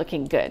 Chart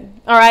looking good.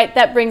 All right,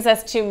 that brings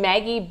us to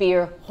Maggie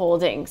Beer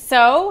Holdings.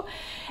 So,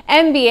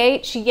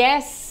 MBH,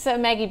 yes,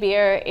 Maggie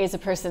Beer is a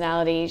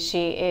personality.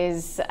 She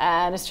is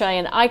an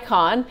Australian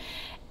icon,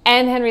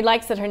 and Henry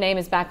likes that her name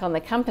is back on the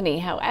company.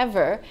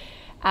 However,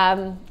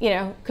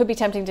 could be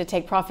tempting to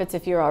take profits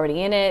if you're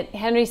already in it.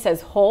 Henry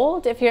says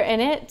hold if you're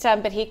in it,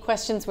 but he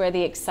questions where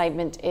the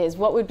excitement is.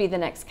 What would be the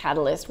next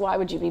catalyst? Why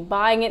would you be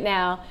buying it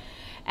now?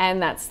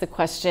 And that's the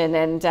question.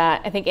 And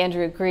I think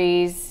Andrew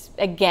agrees,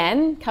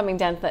 again, coming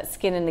down to that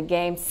skin in the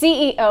game.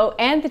 CEO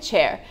and the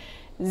chair,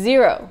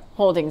 zero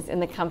holdings in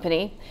the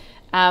company.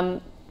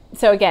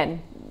 So again,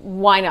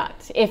 why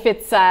not? If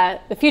it's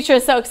the future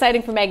is so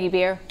exciting for Maggie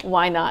Beer,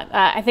 why not?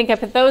 I think I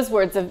put those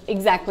words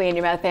exactly in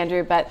your mouth,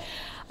 Andrew, but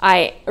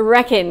I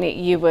reckon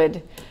you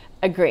would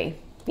agree.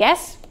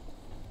 Yes?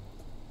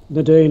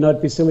 Nadine,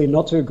 I'd be silly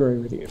not to agree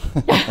with you.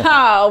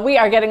 Oh, we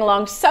are getting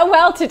along so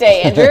well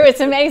today, Andrew. It's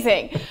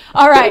amazing.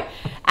 All right.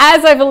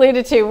 As I've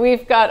alluded to,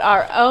 we've got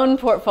our own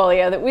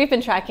portfolio that we've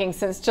been tracking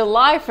since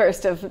July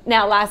 1st of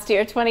last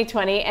year,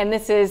 2020. And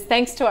this is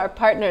thanks to our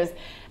partners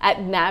at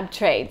NAB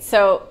Trade.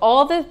 So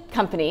all the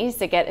companies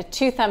that get a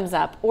 2 thumbs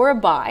up or a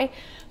buy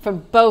from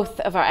both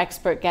of our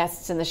expert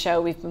guests in the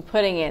show we've been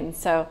putting in.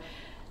 So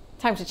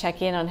time to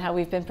check in on how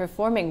we've been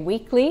performing.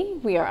 Weekly,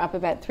 we are up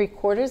about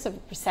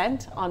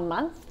 0.75% on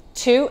month,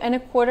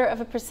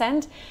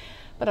 2.25%.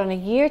 But on a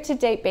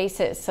year-to-date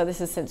basis, so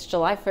this is since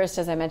July 1st,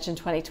 as I mentioned,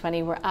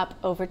 2020, we're up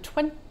over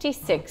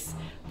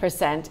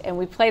 26%. And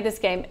we play this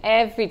game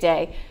every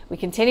day. We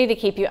continue to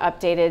keep you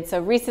updated.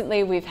 So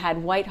recently, we've had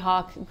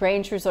Whitehawk,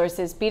 Grange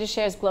Resources,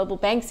 BetaShares Global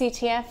Banks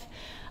ETF,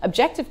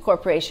 Objective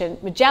Corporation,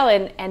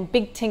 Magellan, and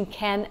Big Tin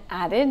Can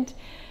added.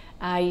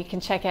 You can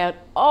check out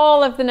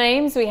all of the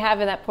names we have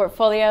in that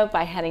portfolio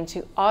by heading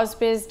to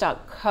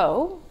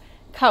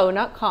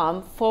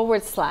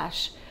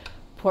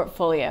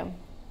ausbiz.com/portfolio.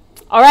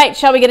 All right,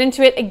 shall we get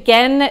into it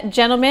again,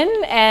 gentlemen?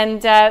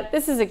 And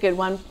this is a good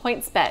one,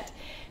 PointsBet.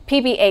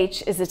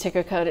 PBH is the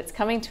ticker code. It's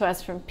coming to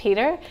us from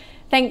Peter.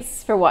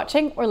 Thanks for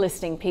watching or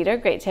listening, Peter.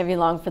 Great to have you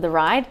along for the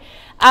ride.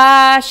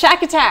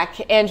 Shack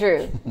Attack,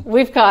 Andrew.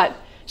 We've got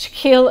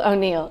Shaquille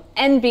O'Neal,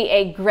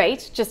 NBA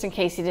great, just in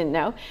case you didn't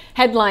know,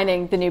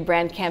 headlining the new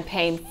brand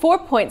campaign for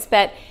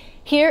PointsBet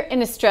here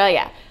in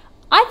Australia.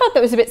 I thought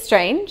that was a bit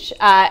strange.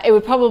 It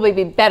would probably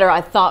be better, I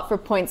thought, for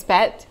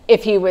PointsBet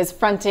if he was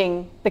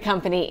fronting the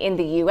company in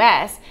the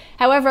US.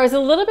 However, I was a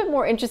little bit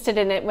more interested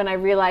in it when I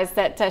realized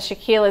that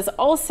Shaquille is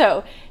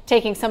also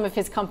taking some of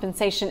his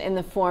compensation in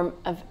the form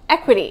of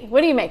equity. What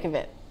do you make of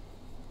it?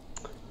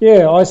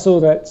 Yeah, I saw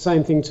that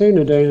same thing too,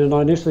 Nadine, and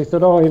I initially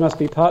thought, he must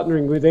be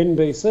partnering with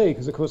NBC,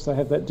 because of course they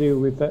have that deal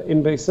with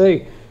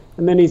NBC.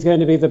 And then he's going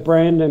to be the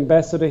brand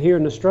ambassador here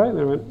in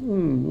Australia. I went,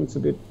 it's a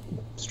bit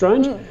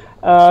strange.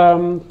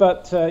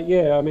 But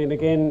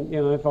again,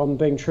 if I'm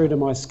being true to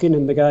my skin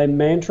in the game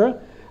mantra,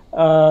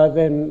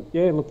 then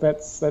look,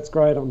 that's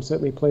great. I'm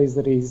certainly pleased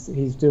that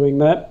he's doing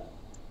that.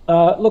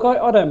 Look,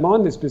 I don't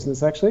mind this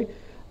business actually.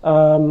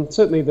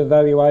 Certainly the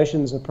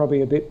valuations are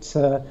probably a bit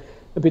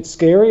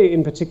scary,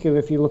 in particular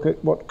if you look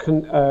at what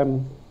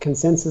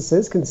consensus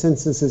says.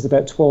 Consensus is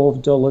about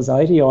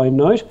 $12.80, I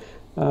note,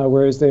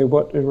 whereas they're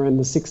around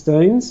the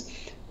 16s.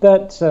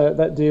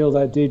 That deal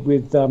they did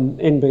with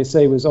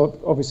NBC was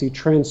obviously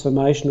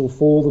transformational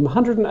for them.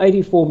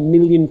 184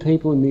 million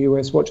people in the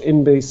US watch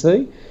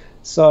NBC.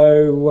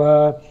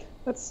 So,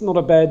 That's not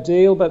a bad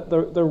deal, but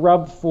the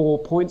rub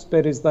for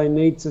PointsBet is they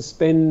need to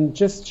spend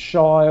just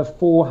shy of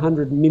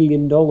 $400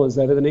 million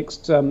over the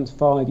next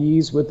 5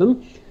 years with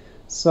them.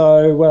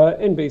 So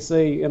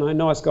NBC,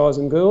 nice guys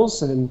and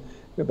girls, and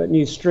we've got that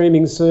new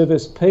streaming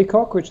service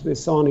Peacock, which they're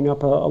signing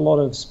up a lot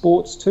of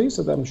sports to,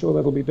 so I'm sure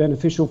that'll be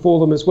beneficial for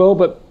them as well.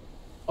 But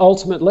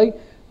ultimately,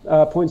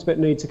 PointsBet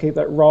need to keep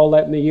that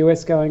rollout in the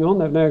US going on.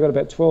 They've now got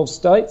about 12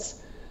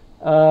 states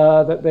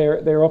that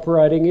they're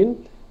operating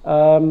in.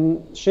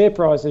 Share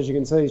price, as you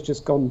can see, has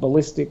just gone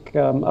ballistic,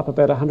 up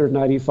about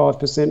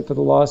 185% for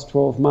the last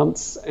 12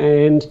 months,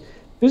 and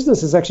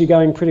business is actually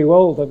going pretty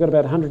well. They've got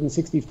about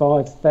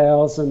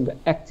 165,000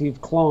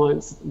 active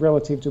clients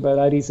relative to about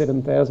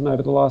 87,000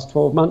 over the last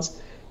 12 months.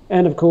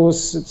 And of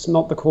course, it's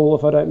not the call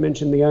if I don't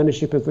mention the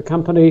ownership of the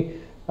company.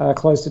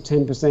 Close to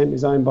 10%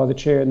 is owned by the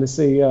chair and the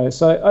CEO.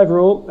 So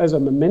overall, as a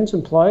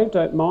momentum play,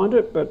 don't mind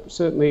it, but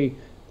certainly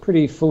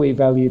pretty fully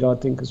valued, I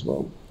think, as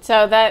well.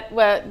 So that,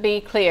 well,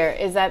 be clear,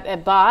 is that a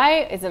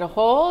buy, is it a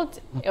hold,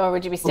 or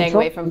would you be staying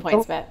away from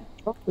PointsBet?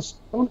 I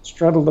want to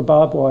straddle the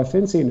barbed wire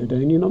fence here,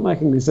 Nadine. You're not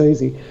making this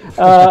easy.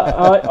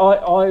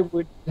 I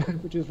would,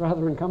 which is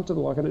rather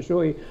uncomfortable, I can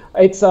assure you.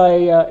 It's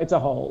a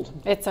hold.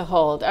 It's a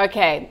hold.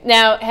 Okay.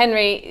 Now,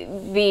 Henry,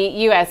 the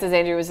US, as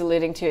Andrew was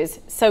alluding to, is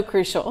so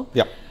crucial.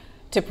 Yep.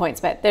 To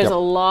PointsBet. There's a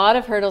lot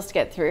of hurdles to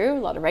get through,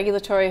 a lot of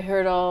regulatory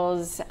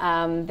hurdles.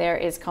 There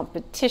is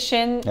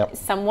competition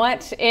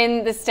somewhat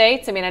in the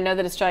States. I mean, I know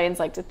that Australians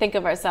like to think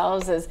of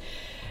ourselves as,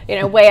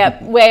 way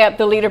up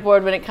the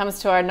leaderboard when it comes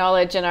to our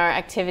knowledge and our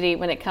activity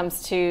when it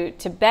comes to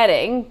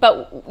betting.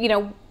 But,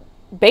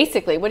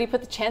 basically, what do you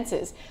put the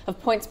chances of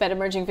PointsBet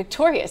emerging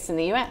victorious in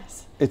the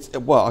US?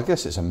 I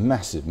guess it's a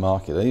massive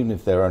market. Even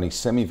if they're only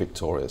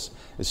semi-victorious,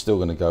 it's still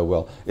going to go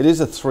well. It is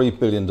a $3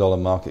 billion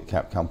market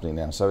cap company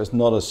now, so it's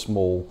not a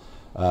small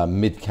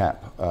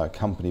mid-cap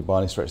company by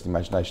any stretch of the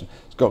imagination.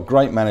 It's got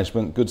great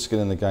management, good skin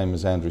in the game,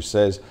 as Andrew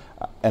says,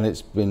 and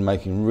it's been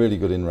making really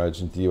good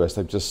inroads into the US.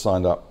 They've just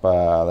signed up,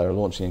 they're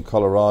launching in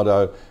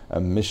Colorado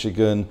and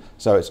Michigan,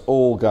 so it's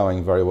all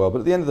going very well. But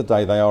at the end of the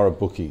day, they are a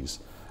bookies,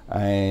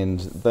 and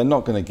they're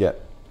not going to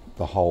get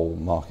the whole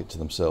market to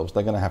themselves.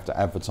 They're going to have to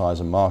advertise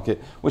and market,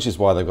 which is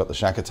why they've got the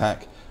Shack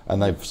Attack, and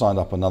they've signed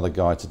up another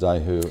guy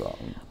today who...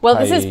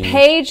 this is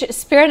Paige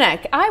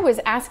Spiranac. I was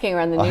asking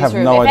around the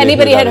newsroom if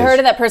anybody had heard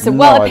of that person.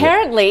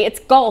 Apparently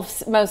it's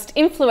golf's most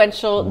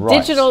influential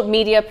digital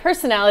media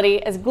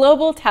personality as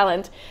global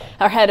talent,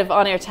 our head of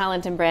on-air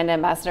talent and brand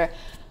ambassador.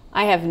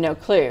 I have no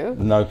clue.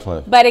 No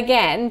clue. But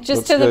again,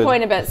 just to the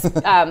point about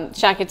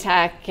Shack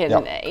Attack,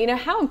 and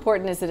how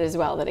important is it as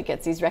well that it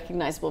gets these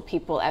recognizable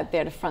people out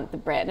there to front the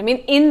brand? I mean,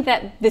 in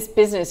this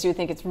business, you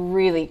think it's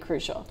really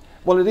crucial.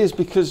 Well, it is,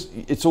 because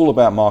it's all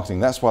about marketing.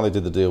 That's why they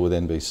did the deal with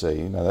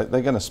NBC.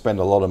 They're going to spend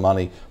a lot of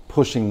money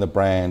pushing the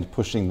brand,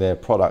 pushing their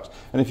product.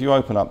 And if you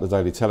open up the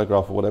Daily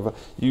Telegraph or whatever,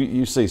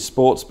 you see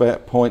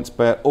SportsBet,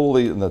 PointsBet,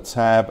 the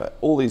Tab,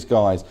 all these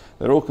guys.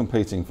 They're all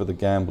competing for the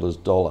gambler's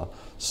dollar.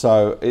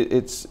 So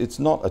it's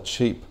not a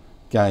cheap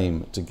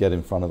game to get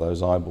in front of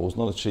those eyeballs,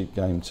 not a cheap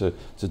game to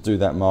do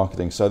that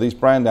marketing. So these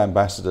brand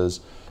ambassadors,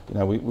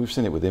 we've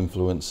seen it with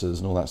influencers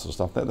and all that sort of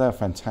stuff. They're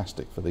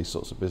fantastic for these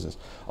sorts of business.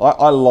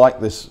 I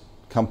like this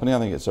company. I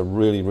think it's a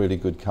really, really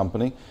good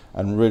company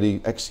and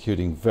really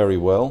executing very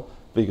well.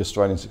 Big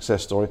Australian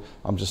success story.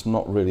 I'm just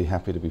not really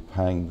happy to be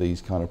paying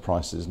these kind of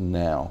prices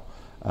now.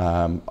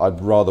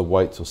 I'd rather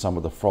wait till some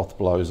of the froth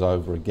blows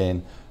over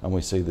again and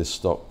we see this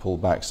stock pull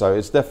back. So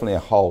it's definitely a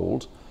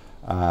hold.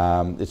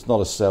 It's not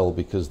a sell,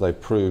 because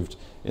they've proved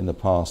in the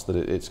past that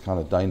it's kind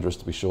of dangerous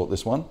to be short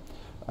this one,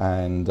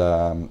 and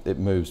it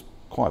moves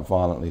quite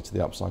violently to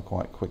the upside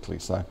quite quickly.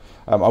 So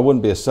I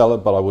wouldn't be a seller,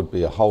 but I would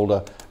be a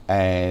holder,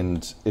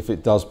 and if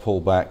it does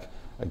pull back,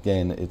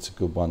 again, it's a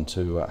good one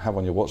to have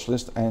on your watch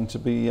list and to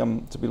be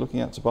looking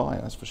at to buy,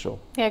 that's for sure.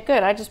 Yeah,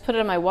 good. I just put it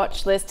on my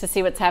watch list to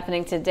see what's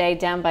happening today,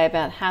 down by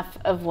about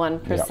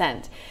 0.5%.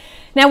 Yep.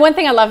 Now, one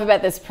thing I love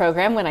about this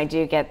program, when I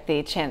do get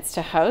the chance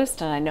to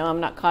host, and I know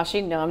I'm not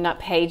Kashi, no, I'm not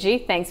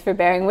Paigey, thanks for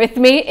bearing with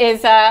me,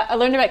 is I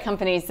learned about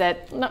companies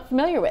that I'm not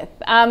familiar with.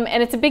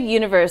 And it's a big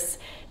universe.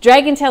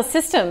 Dragontail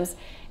Systems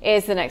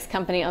is the next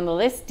company on the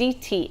list,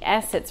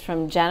 DTS, it's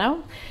from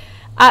Jeno.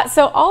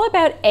 So all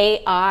about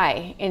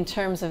AI in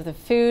terms of the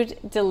food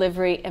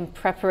delivery and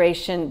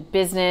preparation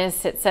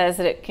business. It says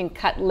that it can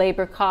cut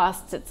labor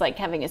costs. It's like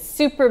having a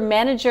super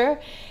manager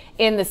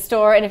in the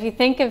store. And if you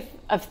think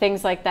of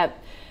things like that,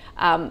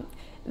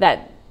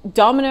 that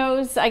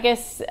Domino's, I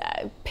guess,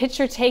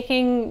 picture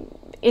taking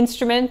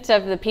instrument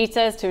of the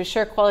pizzas to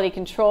assure quality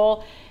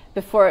control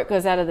before it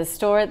goes out of the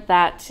store,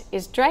 that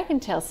is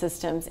Dragontail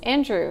Systems.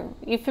 Andrew,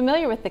 you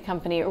familiar with the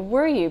company, or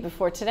were you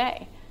before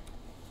today?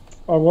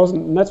 I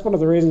wasn't, and that's one of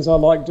the reasons I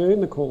like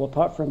doing the call,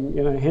 apart from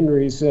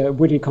Henry's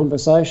witty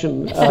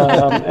conversation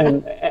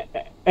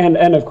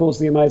and of course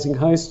the amazing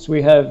hosts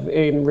we have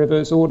in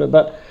reverse order.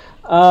 But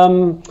I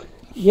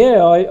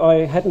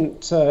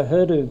hadn't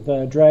heard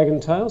of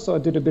Dragontail, so I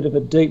did a bit of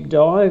a deep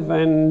dive,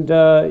 and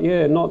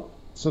not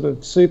sort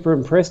of super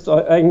impressed.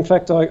 In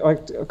fact, I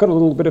got a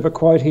little bit of a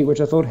quote here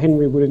which I thought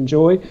Henry would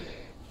enjoy.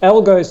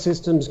 algo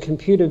systems,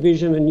 computer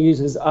vision, and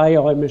uses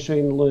AI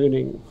machine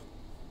learning.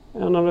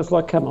 And I'm just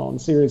like, come on,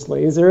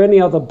 seriously. Is there any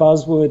other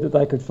buzzword that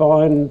they could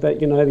find that,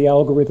 the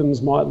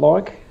algorithms might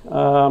like?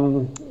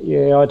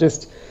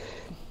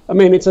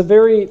 It's a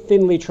very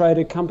thinly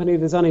traded company.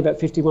 There's only about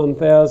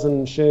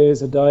 51,000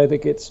 shares a day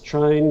that gets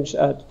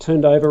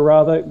turned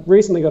over.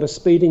 Recently got a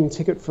speeding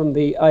ticket from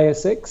the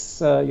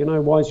ASX.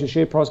 Why is your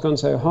share price gone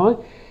so high?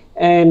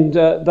 And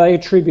they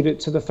attribute it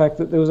to the fact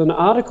that there was an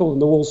article in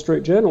the Wall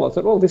Street Journal. I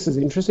thought, oh, this is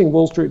interesting.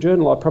 Wall Street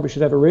Journal, I probably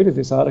should have a read of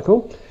this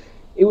article.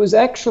 It was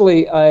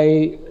actually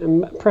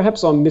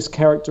perhaps I'm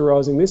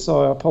mischaracterising this,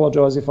 so I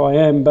apologise if I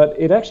am, but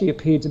it actually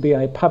appeared to be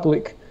a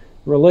public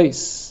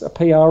release, a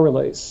PR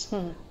release,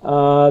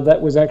 that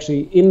was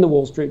actually in the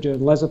Wall Street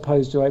Journal as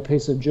opposed to a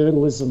piece of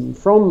journalism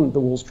from the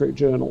Wall Street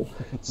Journal.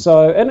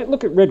 So, and it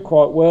read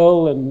quite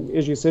well, and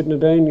as you said,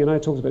 Nadine,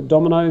 it talks about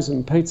Domino's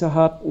and Pizza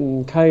Hut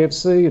and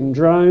KFC and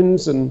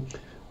drones and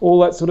all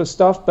that sort of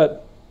stuff,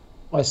 but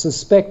I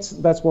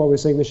suspect that's why we're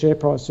seeing the share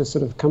price just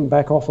sort of come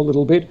back off a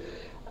little bit.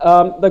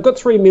 They've got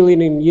 $3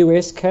 million in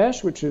US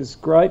cash, which is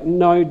great.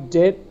 No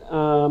debt. They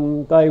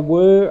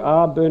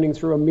are burning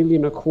through $1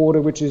 million a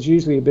quarter, which is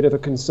usually a bit of a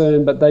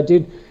concern, but they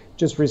did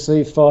just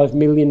receive $5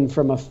 million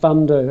from a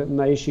funder, and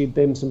they issued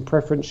them some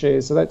preference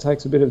shares, so that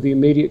takes a bit of the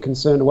immediate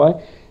concern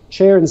away.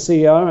 Chair and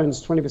CEO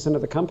owns 20% of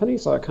the company,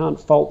 so I can't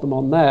fault them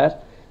on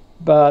that.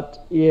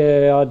 But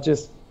yeah, I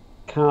just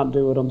can't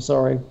do it. I'm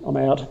sorry. I'm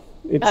out.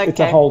 It's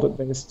a hold at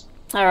best.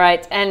 All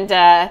right, and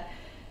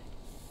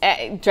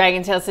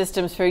Dragontail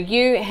Systems for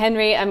you,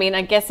 Henry.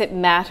 I guess it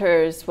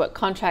matters what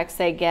contracts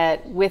they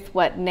get with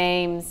what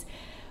names,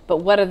 but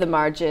what are the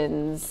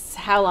margins?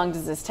 How long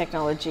does this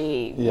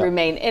technology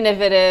remain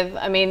innovative?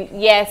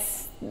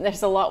 Yes,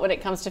 there's a lot when it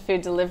comes to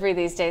food delivery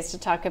these days to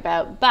talk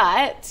about,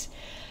 but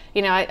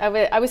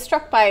I was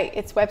struck by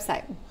its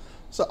website.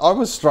 So I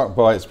was struck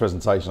by its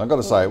presentation. I've got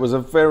to say, it was a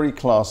very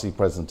classy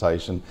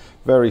presentation,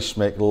 very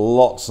schmick,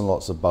 lots and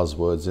lots of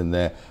buzzwords in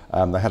there.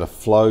 They had a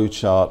flow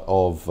chart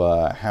of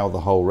how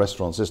the whole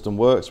restaurant system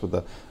works with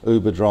the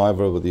Uber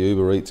driver, with the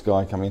Uber Eats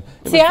guy coming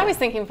in. I was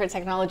thinking for a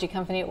technology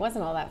company, it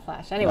wasn't all that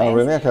flash. Anyway. Oh,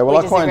 really? Okay. Well,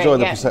 I quite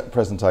enjoyed the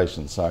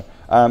presentation. So,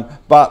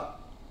 but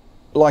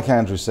like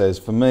Andrew says,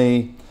 for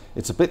me,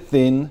 it's a bit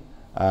thin.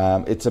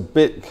 It's a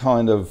bit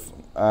kind of...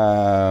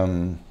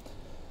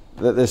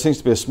 there seems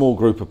to be a small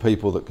group of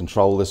people that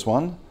control this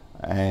one,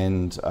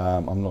 and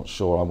I'm not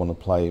sure I want to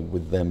play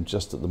with them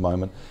just at the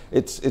moment.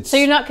 So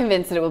you're not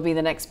convinced that it will be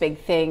the next big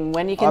thing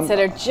when you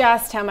consider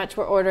just how much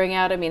we're ordering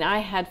out? I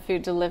had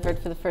food delivered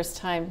for the first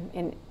time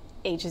in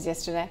ages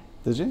yesterday.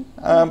 Did you?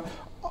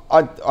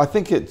 I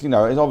think it's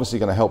obviously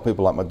going to help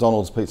people like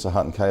McDonald's, Pizza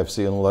Hut and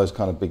KFC and all those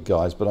kind of big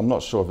guys, but I'm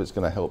not sure if it's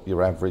going to help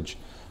your average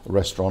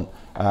restaurant.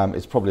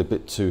 It's probably a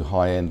bit too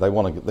high end.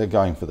 They're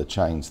going for the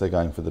chains. They're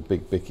going for the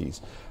big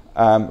bickies.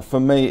 For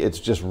me, it's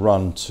just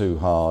run too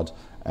hard,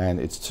 and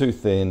it's too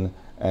thin,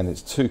 and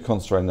it's too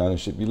concentrated in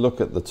ownership. You look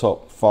at the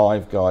top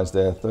 5 guys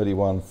there,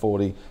 31,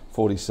 40,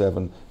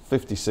 47,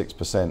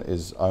 56%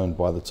 is owned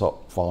by the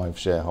top 5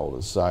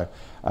 shareholders. So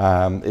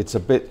it's a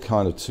bit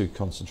kind of too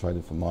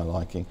concentrated for my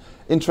liking.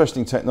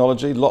 Interesting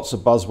technology, lots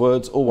of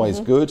buzzwords, always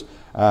good,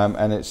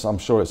 and I'm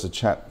sure it's a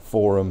chat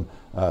forum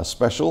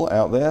special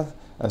out there,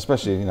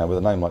 especially with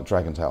a name like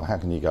Dragontail. How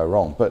can you go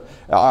wrong? But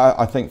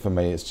I think for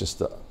me, it's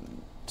just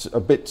a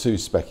bit too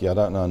specky. I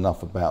don't know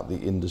enough about the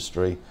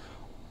industry,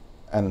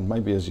 and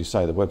maybe, as you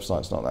say, the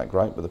website's not that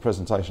great, but the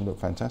presentation looked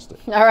fantastic.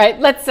 All right,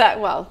 let's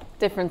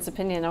difference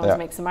opinion always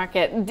makes a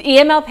market.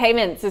 EML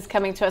Payments is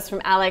coming to us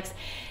from Alex.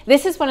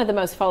 This is one of the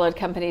most followed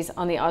companies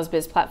on the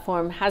AusBiz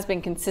platform, has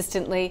been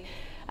consistently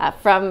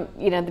from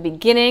the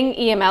beginning.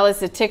 EML is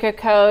the ticker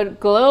code,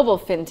 global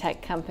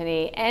fintech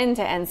company,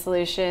 end-to-end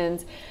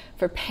solutions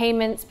for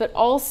payments, but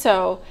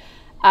also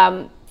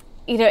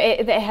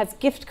it has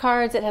gift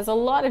cards. It has a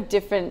lot of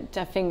different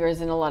fingers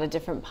in a lot of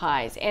different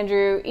pies.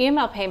 Andrew,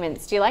 EML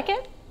Payments, do you like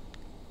it?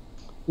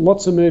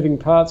 Lots of moving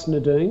parts,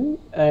 Nadine,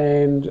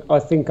 and I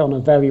think on a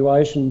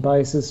valuation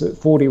basis at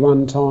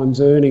 41 times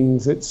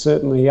earnings, it's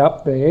certainly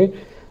up there.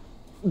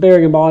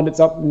 Bearing in mind it's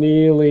up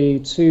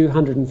nearly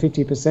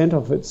 250%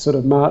 of its sort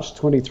of March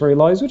 23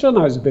 lows, which I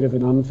know is a bit of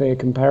an unfair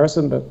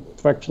comparison, but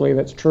factually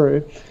that's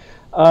true.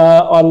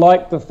 I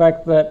like the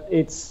fact that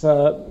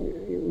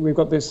we've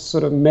got this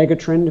sort of mega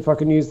trend, if I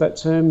can use that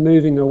term,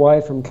 moving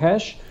away from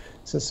cash.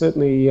 So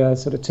certainly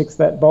sort of ticks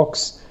that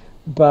box.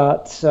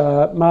 But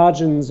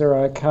margins are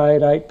okay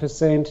at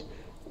 8%.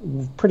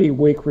 Pretty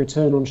weak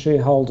return on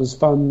shareholders'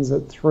 funds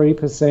at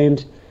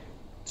 3%.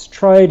 It's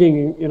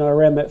trading,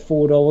 around that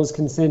 $4.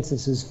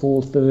 Consensus is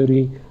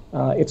 $4.30.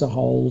 It's a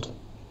hold.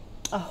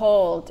 A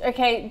hold.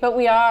 Okay, but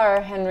we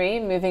are, Henry,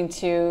 moving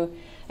to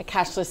a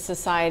cashless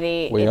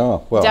society. We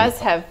are. Well,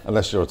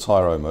 unless you're a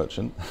Tyro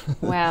merchant.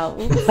 Well,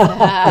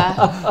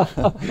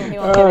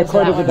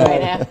 quite of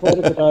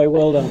the day.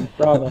 Well done,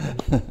 bravo.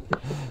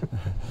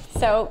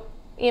 So,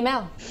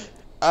 EML.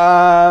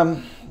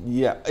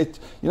 Yeah,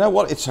 you know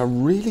what? It's a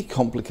really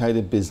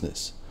complicated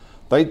business.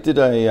 They did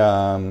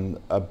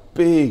a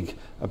big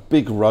a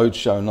big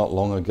roadshow not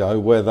long ago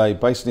where they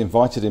basically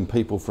invited in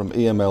people from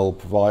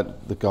EML,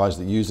 the guys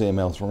that use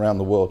EML from around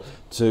the world,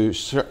 to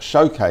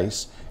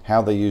showcase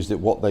how they used it,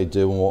 what they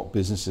do, and what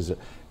businesses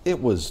it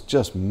was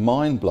just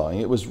mind-blowing.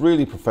 It was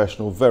really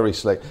professional, very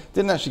slick.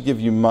 Didn't actually give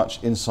you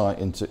much insight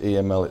into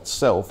EML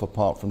itself,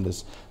 apart from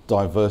this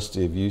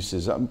diversity of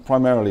uses.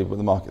 Primarily,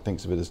 the market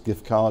thinks of it as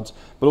gift cards,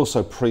 but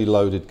also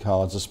preloaded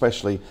cards,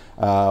 especially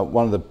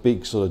one of the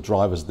big sort of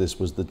drivers of this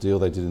was the deal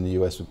they did in the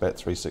US with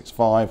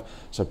Bet365,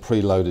 so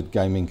preloaded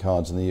gaming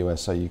cards in the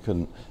US, so you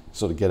couldn't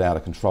sort of get out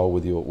of control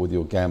with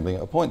your gambling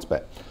at a points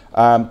bet.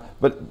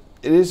 But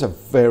it is a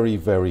very,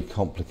 very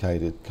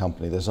complicated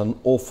company. There's an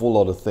awful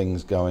lot of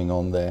things going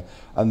on there,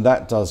 and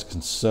that does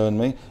concern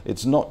me.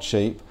 It's not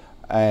cheap,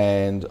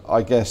 and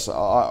I guess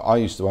I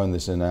used to own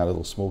this in our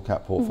little small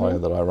cap portfolio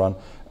that I run,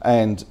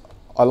 and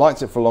I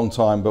liked it for a long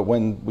time, but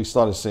when we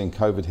started seeing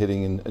COVID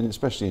hitting, and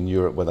especially in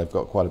Europe where they've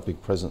got quite a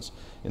big presence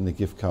in the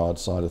gift card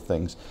side of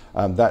things,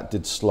 that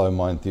did slow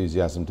my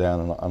enthusiasm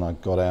down, and I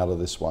got out of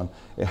this one.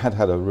 It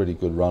had a really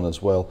good run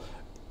as well.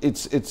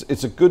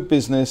 It's a good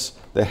business.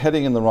 They're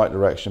heading in the right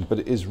direction, but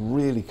it is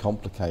really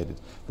complicated.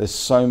 There's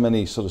so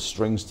many sort of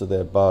strings to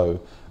their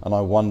bow, and I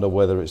wonder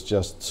whether it's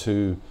just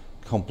too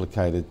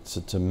complicated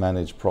to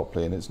manage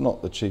properly. And it's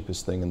not the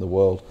cheapest thing in the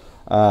world.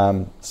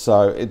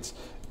 So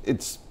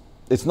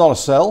it's not a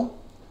sell,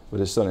 but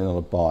it's certainly not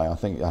a buy. I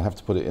think I have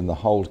to put it in the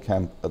hold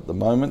camp at the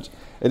moment.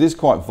 It is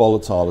quite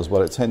volatile as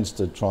well. It tends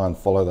to try and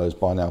follow those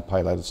buy now,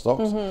 pay later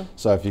stocks.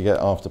 So if you get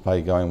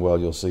Afterpay going well,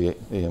 you'll see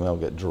EML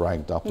get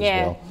dragged up as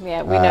well.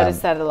 Yeah, we notice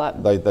that a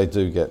lot. They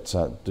do get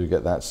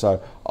that.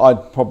 So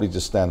I'd probably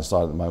just stand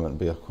aside at the moment and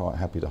be quite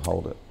happy to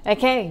hold it.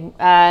 Okay,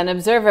 an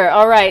observer.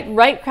 All right,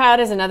 Right Crowd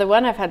is another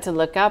one I've had to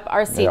look up.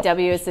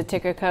 RCW is the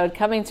ticker code,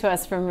 coming to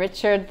us from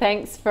Richard.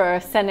 Thanks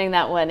for sending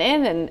that one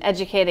in and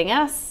educating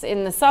us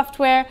in the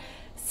software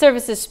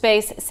services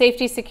space,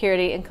 safety,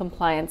 security, and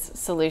compliance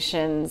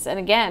solutions. And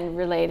again,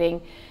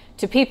 relating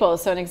to people.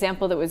 So an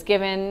example that was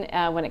given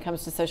when it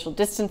comes to social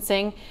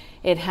distancing,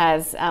 it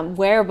has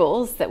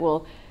wearables that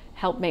will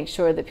help make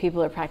sure that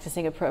people are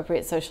practicing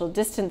appropriate social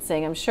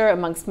distancing, I'm sure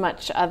amongst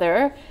much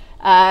other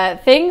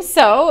things.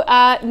 So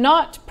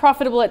not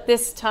profitable at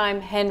this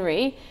time,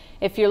 Henry.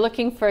 If you're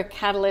looking for a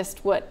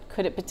catalyst, what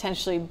could it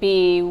potentially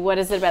be? What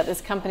is it about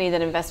this company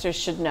that investors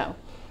should know?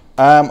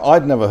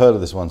 I'd never heard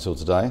of this one until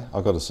today,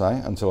 I've got to say,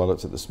 until I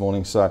looked at it this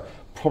morning. So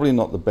probably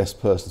not the best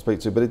person to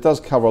speak to, but it does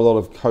cover a lot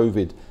of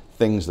COVID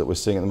things that we're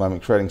seeing at the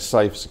moment, creating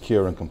safe,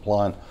 secure and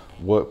compliant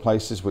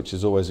workplaces, which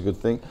is always a good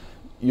thing.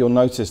 You'll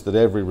notice that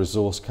every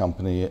resource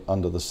company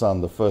under the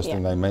sun, the first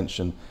thing they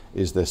mention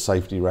is their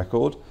safety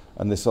record.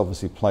 And this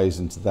obviously plays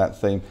into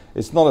that theme.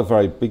 It's not a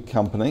very big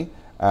company.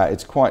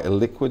 It's quite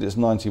illiquid. It's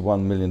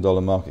 $91 million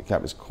market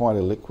cap. It's quite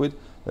illiquid.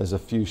 There's a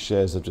few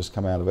shares that have just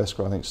come out of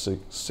escrow. I think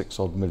 6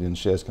 odd million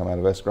shares come out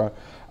of escrow.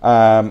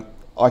 I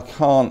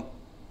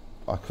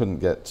couldn't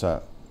get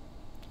to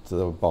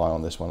the buy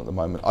on this one at the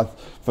moment.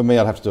 For me,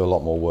 I'd have to do a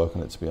lot more work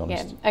on it, to be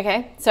honest. Yeah.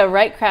 Okay, so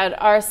Right Crowd,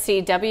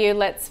 RCW.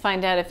 Let's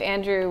find out if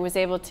Andrew was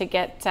able to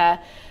get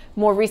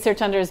more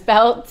research under his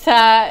belt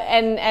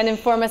and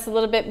inform us a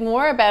little bit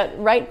more about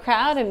Right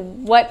Crowd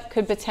and what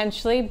could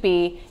potentially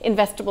be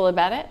investable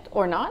about it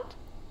or not.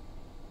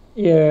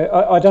 Yeah,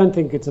 I don't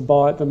think it's a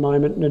buy at the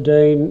moment,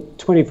 Nadine.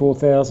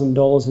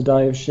 $24,000 a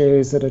day of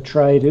shares that are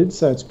traded,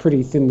 so it's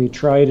pretty thinly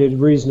traded,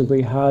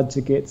 reasonably hard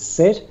to get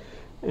set,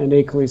 and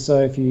equally so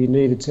if you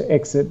needed to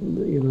exit,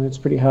 it's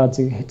pretty hard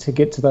to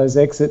get to those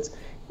exits.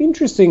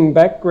 Interesting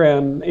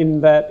background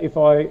in that, if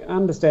I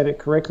understand it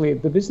correctly,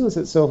 the business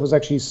itself was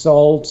actually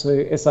sold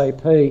to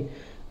SAP,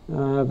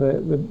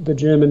 the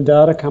German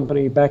data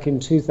company, back in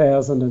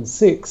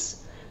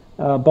 2006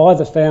 by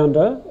the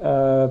founder,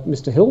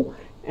 Mr. Hill.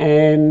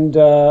 And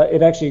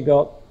it actually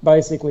got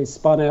basically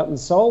spun out and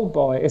sold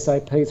by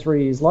SAP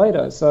 3 years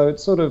later. So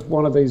it's sort of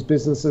one of these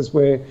businesses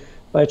where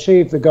they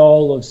achieved the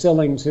goal of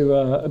selling to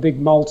a big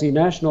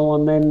multinational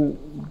and then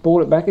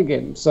bought it back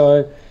again.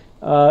 So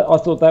I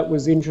thought that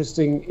was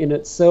interesting in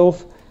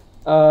itself.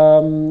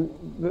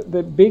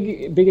 The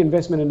big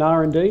investment in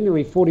R&D,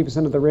 nearly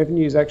 40% of the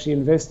revenue is actually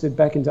invested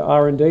back into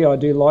R&D. I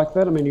do like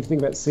that. I mean, if you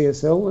think about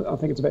CSL, I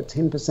think it's about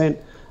 10%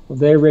 of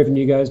their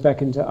revenue goes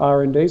back into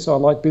R&D. So I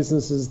like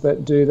businesses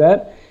that do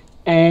that.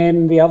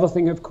 And the other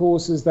thing, of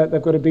course, is that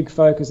they've got a big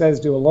focus,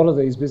 as do a lot of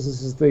these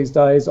businesses these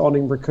days,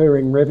 on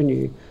recurring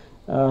revenue.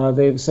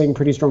 They're seeing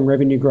pretty strong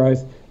revenue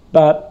growth.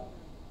 But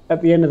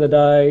at the end of the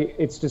day,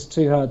 it's just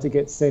too hard to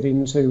get set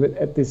into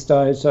at this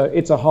stage. So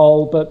it's a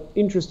whole, but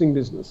interesting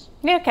business.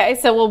 Okay,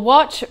 so we'll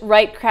watch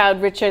Right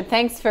Crowd. Richard,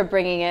 thanks for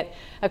bringing it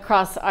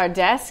across our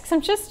desks.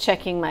 I'm just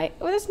checking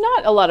there's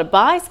not a lot of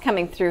buys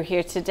coming through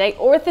here today.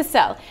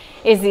 Orthocell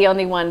is the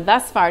only one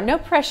thus far. No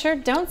pressure.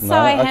 Don't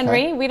sigh, okay.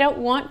 Henry. We don't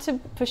want to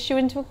push you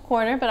into a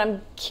corner, but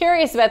I'm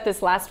curious about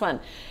this last one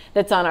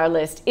that's on our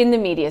list in the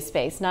media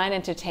space. Nine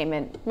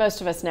Entertainment.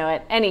 Most of us know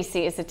it. NEC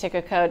is the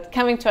ticker code.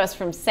 Coming to us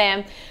from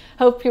Sam.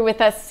 Hope you're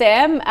with us,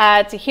 Sam,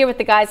 to hear what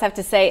the guys have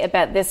to say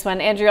about this one.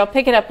 Andrew, I'll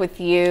pick it up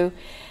with you.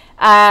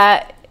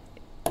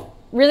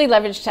 Really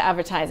leveraged to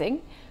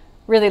advertising.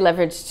 really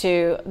leveraged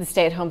to the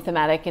stay-at-home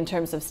thematic in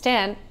terms of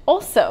Stan,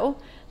 also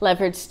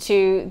leveraged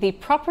to the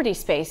property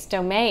space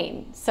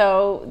domain.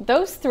 So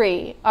those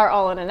three are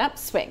all on an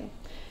upswing.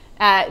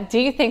 Do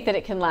you think that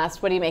it can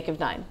last? What do you make of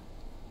Nine?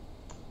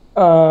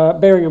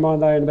 Bearing in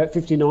mind they own about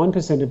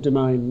 59% of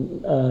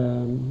Domain,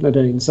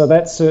 Nadine, so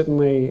that's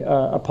certainly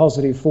a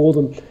positive for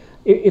them.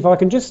 If I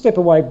can just step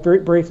away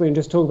briefly and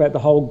just talk about the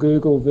whole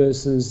Google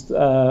versus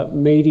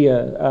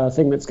media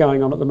thing that's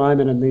going on at the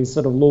moment, and these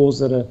sort of laws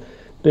that are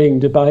being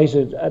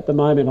debated at the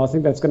moment, I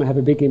think that's going to have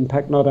a big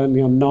impact not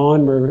only on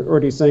Nine, we're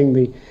already seeing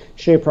the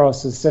share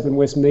price of Seven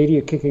West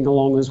Media kicking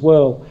along as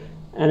well.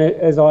 And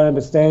as I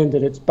understand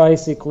it, it's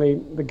basically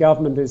the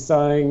government is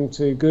saying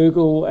to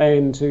Google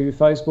and to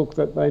Facebook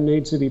that they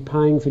need to be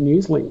paying for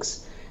news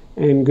links.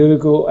 And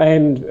Google,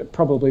 and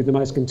probably the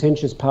most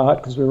contentious part,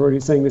 because we're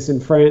already seeing this in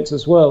France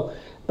as well,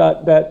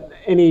 but that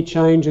any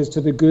changes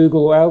to the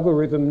Google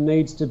algorithm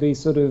needs to be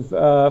sort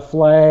of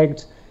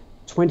flagged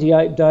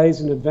 28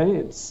 days in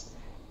advance.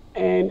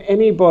 And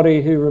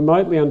anybody who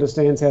remotely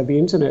understands how the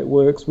internet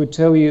works would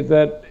tell you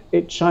that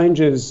it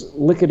changes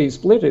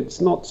lickety-split. It's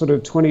not sort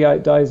of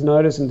 28 days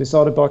notice and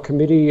decided by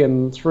committee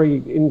and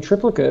 3 in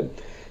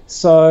triplicate.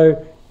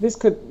 So this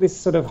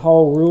sort of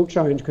whole rule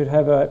change could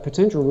have a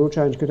potential rule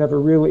change could have a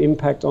real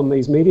impact on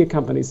these media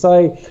companies.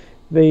 Say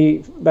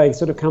they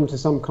sort of come to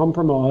some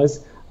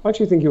compromise. I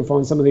actually think you'll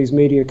find some of these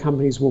media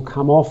companies will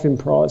come off in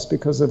price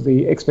because of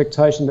the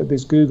expectation that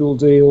this Google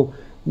deal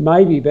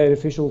may be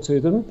beneficial to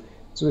them.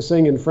 So we're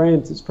seeing in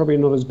France, it's probably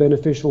not as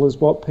beneficial as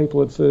what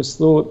people at first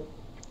thought.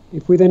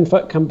 If we then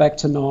come back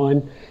to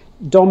Nine,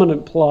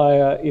 dominant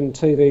player in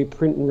TV,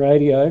 print and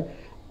radio,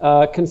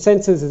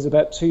 consensus is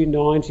about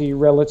 290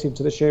 relative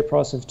to the share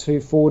price of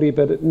 240,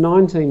 but at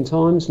 19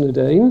 times,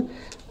 Nadine,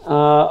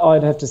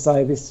 I'd have to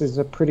say this is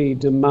a pretty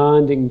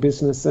demanding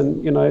business,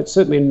 and it's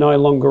certainly no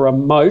longer a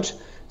moat,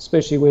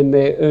 especially when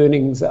their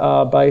earnings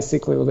are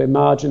basically, or their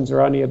margins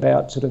are only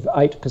about sort of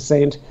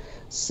 8%.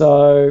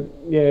 So,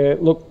 yeah,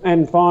 look,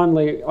 and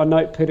finally, I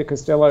note Peter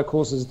Costello, of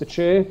course, is the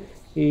chair.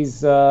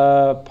 He's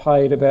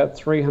paid about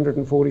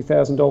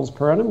 $340,000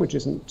 per annum, which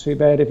isn't too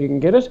bad if you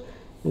can get it.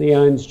 And he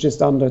owns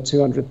just under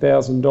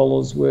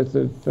 $200,000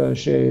 worth of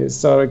shares.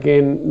 So,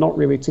 again, not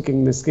really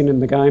ticking the skin in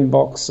the game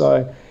box.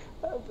 So,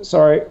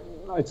 sorry,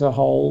 it's a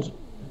hold.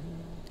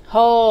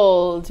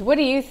 Hold. What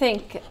do you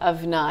think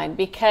of Nine?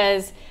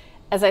 Because,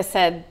 as I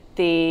said,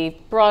 the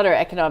broader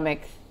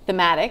economic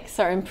thematics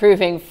are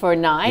improving for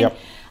Nine. Yep.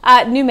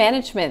 New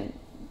management,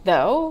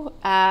 though,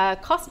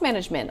 cost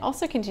management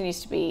also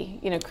continues to be,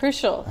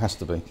 crucial. Has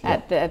to be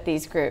at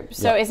these groups.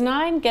 So is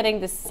Nine getting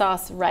the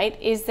sauce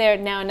right? Is there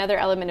now another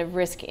element of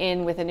risk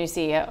in with a new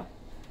CEO?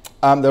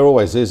 There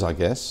always is, I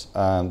guess.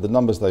 The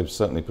numbers they've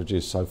certainly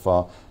produced so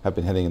far have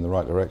been heading in the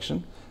right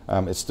direction.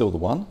 It's still the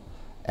one,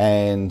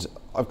 and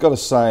I've got to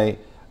say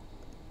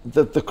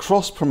that the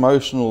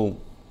cross-promotional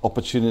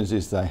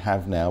opportunities they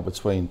have now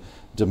between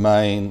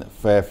Domain,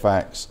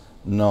 Fairfax,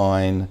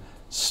 Nine,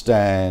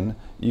 Stan,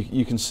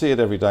 you can see it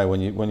every day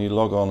when you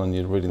log on and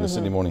you're reading the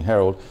Sydney Morning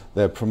Herald.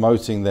 They're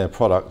promoting their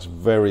products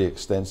very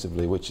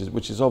extensively, which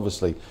is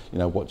obviously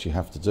what you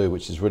have to do,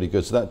 which is really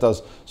good. So that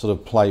does sort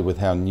of play with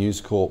how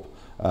News Corp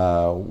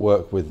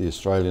work with the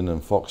Australian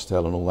and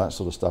Foxtel and all that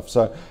sort of stuff.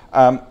 So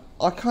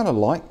I kind of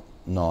like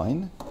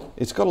Nine.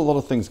 It's got a lot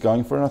of things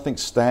going for it. And I think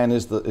Stan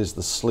is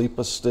the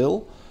sleeper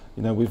still.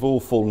 We've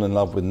all fallen in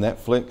love with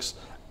Netflix,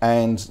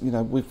 and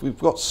we've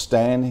got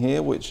Stan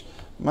here, which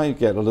may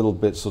get a little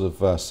bit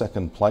sort of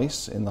second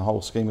place in the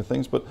whole scheme of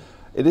things, but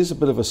it is a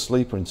bit of a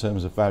sleeper in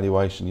terms of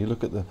valuation. You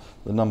look at the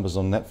numbers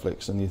on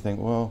Netflix and you think,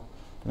 well,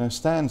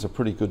 Stan's a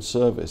pretty good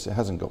service. It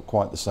hasn't got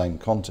quite the same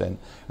content,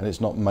 and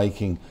it's not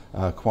making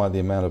quite the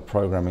amount of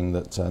programming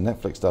that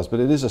Netflix does,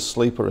 but it is a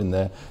sleeper in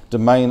there.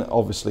 Domain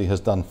obviously has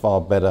done far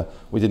better.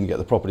 We didn't get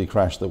the property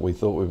crash that we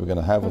thought we were going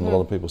to have, and a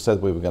lot of people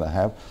said we were going to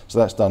have, so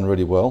that's done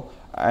really well.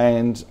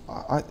 And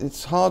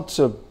it's hard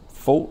to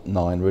fault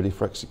Nine really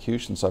for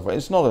execution so far.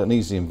 It's not an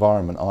easy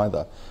environment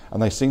either,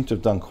 and they seem to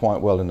have done quite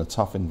well in a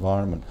tough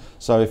environment.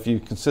 So if you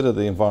consider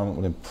the environment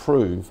will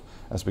improve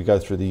as we go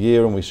through the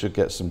year, and we should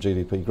get some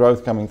GDP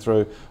growth coming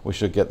through, we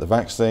should get the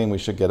vaccine, we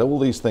should get all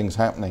these things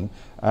happening,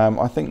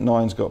 I think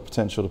Nine's got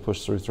potential to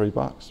push through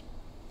 $3.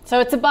 So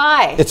it's a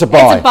buy. It's a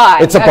buy. It's a buy.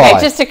 It's a okay, buy.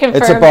 just to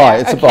confirm. It's a buy. There.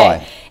 It's a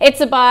buy. It's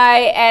a buy,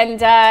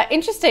 and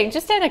interesting.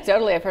 Just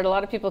anecdotally, I've heard a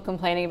lot of people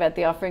complaining about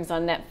the offerings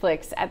on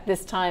Netflix at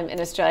this time in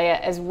Australia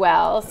as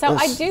well. So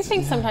I do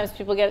think sometimes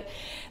people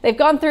they've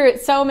gone through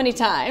it so many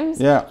times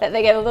that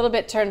they get a little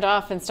bit turned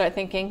off and start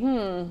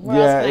thinking, where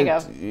else can I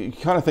go? You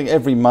kind of think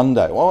every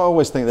Monday. Well, I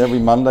always think that every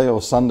Monday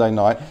or Sunday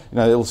night,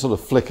 it'll sort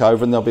of flick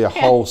over and there'll be a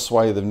whole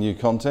swathe of new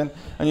content,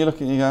 and you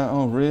look and you go,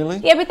 oh, really?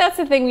 Yeah, but that's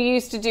the thing we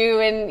used to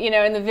do in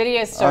the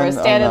video store,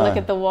 stand and look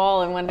at the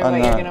wall and wonder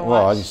what you're going to watch.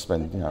 Well, I just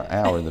spend an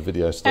hour in the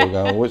video store going,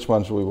 well, which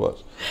one should we watch?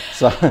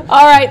 So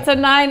all right, so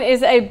Nine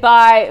is a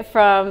buy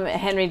from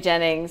Henry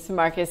Jennings,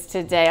 Marcus,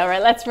 today. All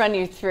right, let's run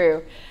you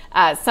through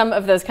some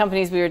of those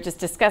companies we were just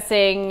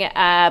discussing.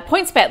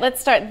 PointsBet, let's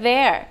start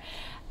there.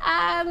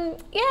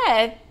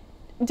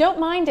 Don't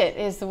mind it,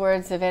 is the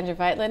words of Andrew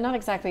Veitlin. Not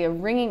exactly a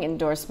ringing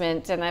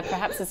endorsement, and that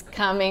perhaps is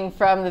coming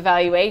from the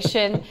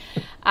valuation.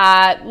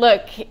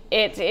 Look,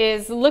 it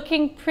is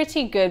looking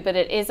pretty good, but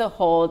it is a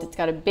hold. It's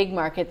got a big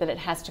market that it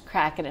has to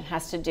crack, and it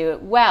has to do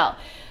it well.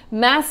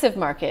 Massive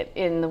market,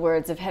 in the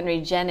words of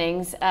Henry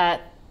Jennings.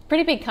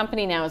 Pretty big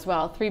company now as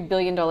well, $3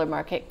 billion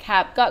market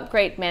cap, got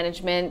great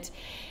management.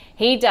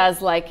 He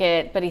does like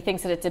it, but he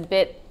thinks that it's a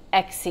bit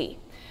XY.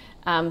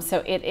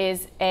 So it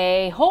is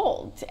a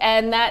hold,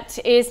 and that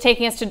is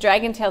taking us to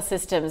Dragontail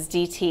Systems,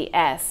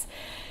 DTS.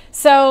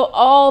 So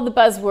all the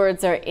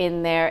buzzwords are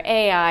in there,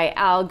 AI,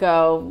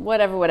 algo,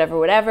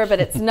 whatever,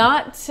 but it's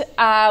not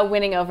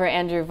winning over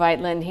Andrew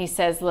Veitlin. He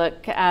says,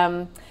 look,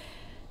 20%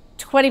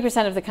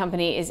 of the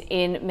company is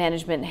in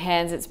management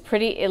hands. It's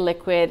pretty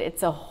illiquid.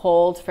 It's a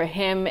hold for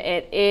him.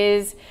 It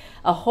is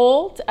a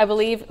hold, I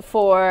believe,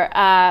 for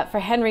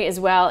Henry as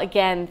well.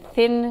 Again,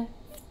 thin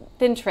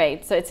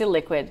trade, so it's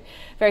illiquid.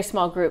 Very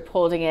small group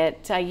holding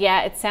it.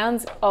 Yeah, it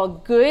sounds all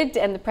good,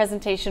 and the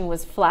presentation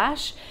was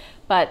flash,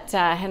 but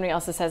Henry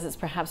also says it's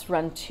perhaps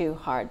run too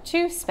hard,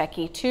 too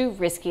specky, too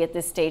risky at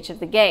this stage of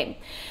the game.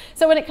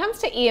 So when it comes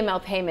to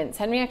EML payments,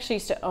 Henry actually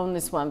used to own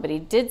this one, but he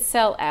did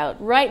sell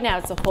out. Right now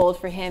it's a hold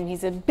for him.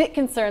 He's a bit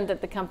concerned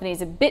that the company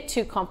is a bit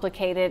too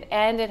complicated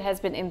and it has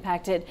been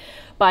impacted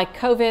by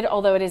COVID,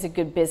 although it is a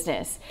good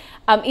business.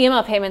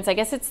 EML payments, I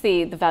guess it's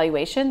the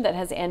valuation that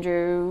has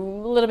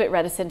Andrew a little bit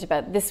reticent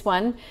about this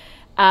one.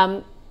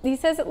 He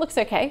says it looks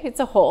okay.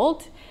 It's a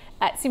hold.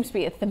 It seems to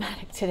be a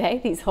thematic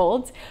today, these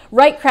holds.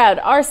 Right Crowd,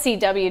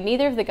 RCW,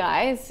 neither of the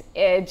guys,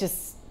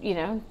 just,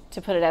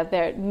 to put it out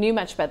there, knew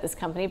much about this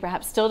company,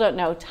 perhaps still don't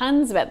know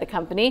tons about the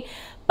company,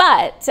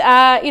 but,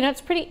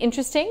 it's pretty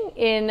interesting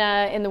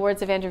in the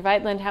words of Andrew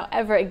Veitlin.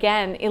 However,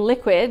 again,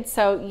 illiquid,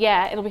 so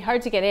yeah, it'll be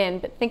hard to get in,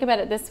 but think about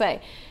it this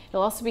way.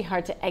 It'll also be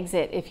hard to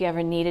exit if you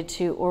ever needed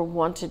to or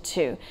wanted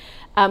to.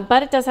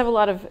 But it does have a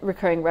lot of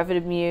recurring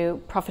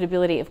revenue.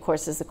 Profitability, of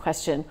course, is the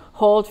question.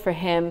 Hold for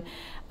him.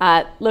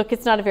 Look,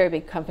 it's not a very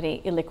big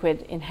company,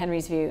 illiquid in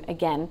Henry's view.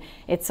 Again,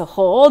 it's a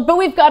hold, but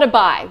we've got to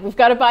buy. We've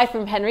got to buy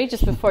from Henry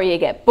just before you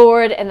get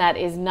bored, and that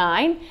is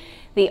 9.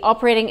 The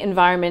operating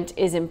environment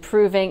is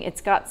improving.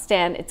 It's got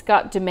Stan, it's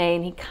got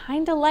Domain. He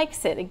kind of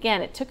likes it.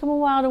 Again, it took him a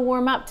while to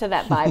warm up to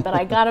that buy, but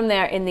I got him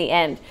there in the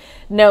end.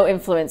 No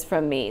influence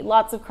from me.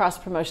 Lots of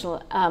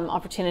cross-promotional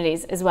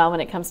opportunities as well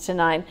when it comes to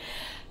 9.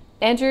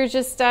 Andrew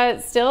just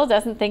still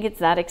doesn't think it's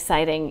that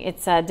exciting.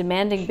 It's a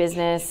demanding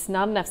business,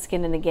 not enough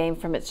skin in the game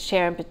from its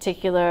share in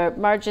particular.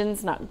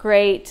 Margins, not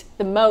great.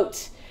 The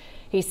moat,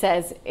 he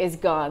says, is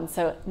gone.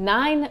 So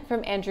 9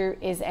 from Andrew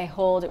is a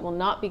hold. It will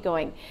not be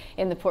going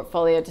in the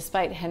portfolio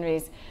despite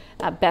Henry's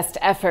best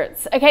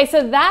efforts. Okay,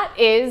 so that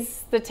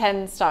is the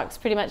 10 stocks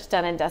pretty much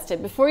done and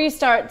dusted. Before you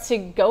start to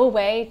go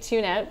away,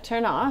 tune out,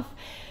 turn off,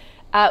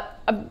 I'd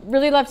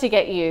really love to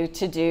get you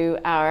to do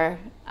a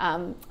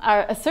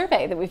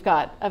survey that we've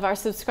got of our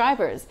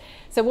subscribers.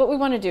 So what we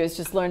want to do is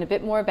just learn a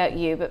bit more about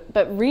you,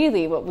 but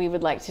really what we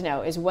would like to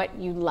know is what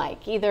you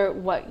like, either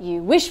what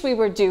you wish we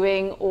were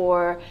doing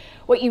or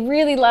what you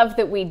really love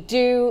that we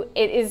do.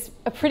 It is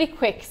a pretty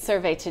quick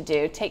survey to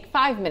do, take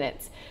 5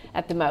 minutes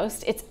at the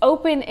most. It's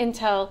open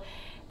until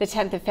the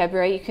 10th of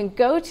February. You can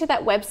go to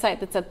that website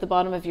that's at the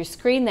bottom of your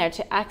screen there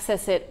to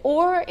access it,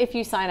 or if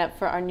you sign up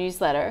for our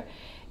newsletter,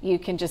 you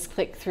can just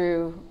click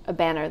through a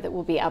banner that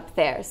will be up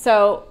there.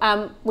 So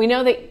we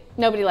know that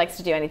nobody likes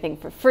to do anything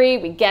for free.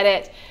 We get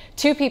it.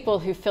 2 people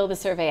who fill the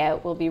survey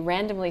out will be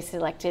randomly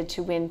selected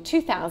to win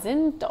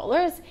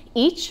 $2,000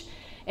 each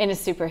in a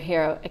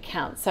superhero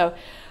account. So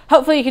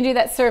hopefully you can do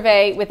that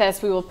survey with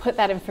us. We will put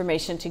that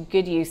information to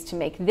good use to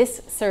make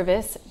this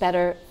service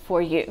better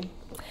for you.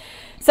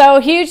 So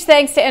huge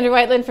thanks to Andrew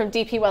Veitlin from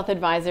DP Wealth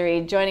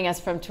Advisory joining us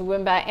from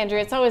Toowoomba. Andrew,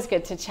 it's always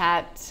good to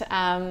chat.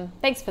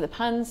 Thanks for the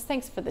puns.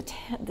 Thanks for the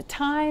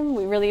time.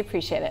 We really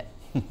appreciate it.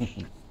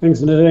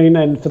 Thanks, Nadine.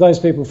 And for those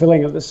people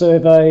filling out the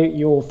survey,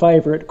 your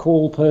favourite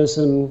call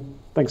person,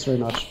 thanks very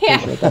much.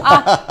 Yeah,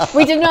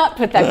 we did not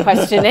put that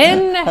question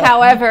in.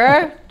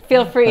 However,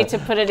 feel free to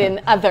put it in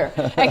other.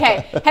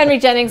 Okay, Henry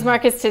Jennings,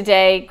 Marcus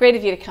Today. Great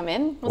of you to come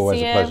in. We'll see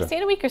you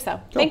in a week or so.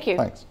 Cool. Thank you.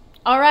 Thanks.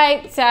 All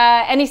right,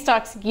 any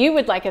stocks you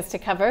would like us to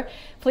cover,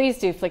 please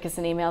do flick us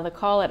an email, the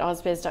call at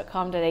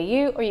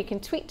ausbiz.com.au, or you can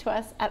tweet to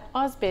us at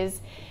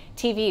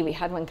ausbiztv. We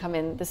had one come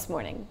in this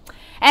morning.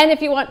 And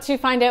if you want to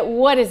find out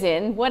what is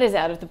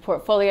out of the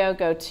portfolio,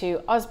 go to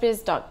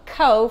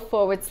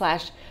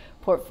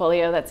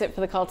ausbiz.co/portfolio. That's it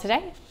for the call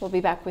today. We'll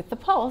be back with the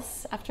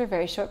Pulse after a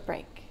very short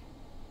break.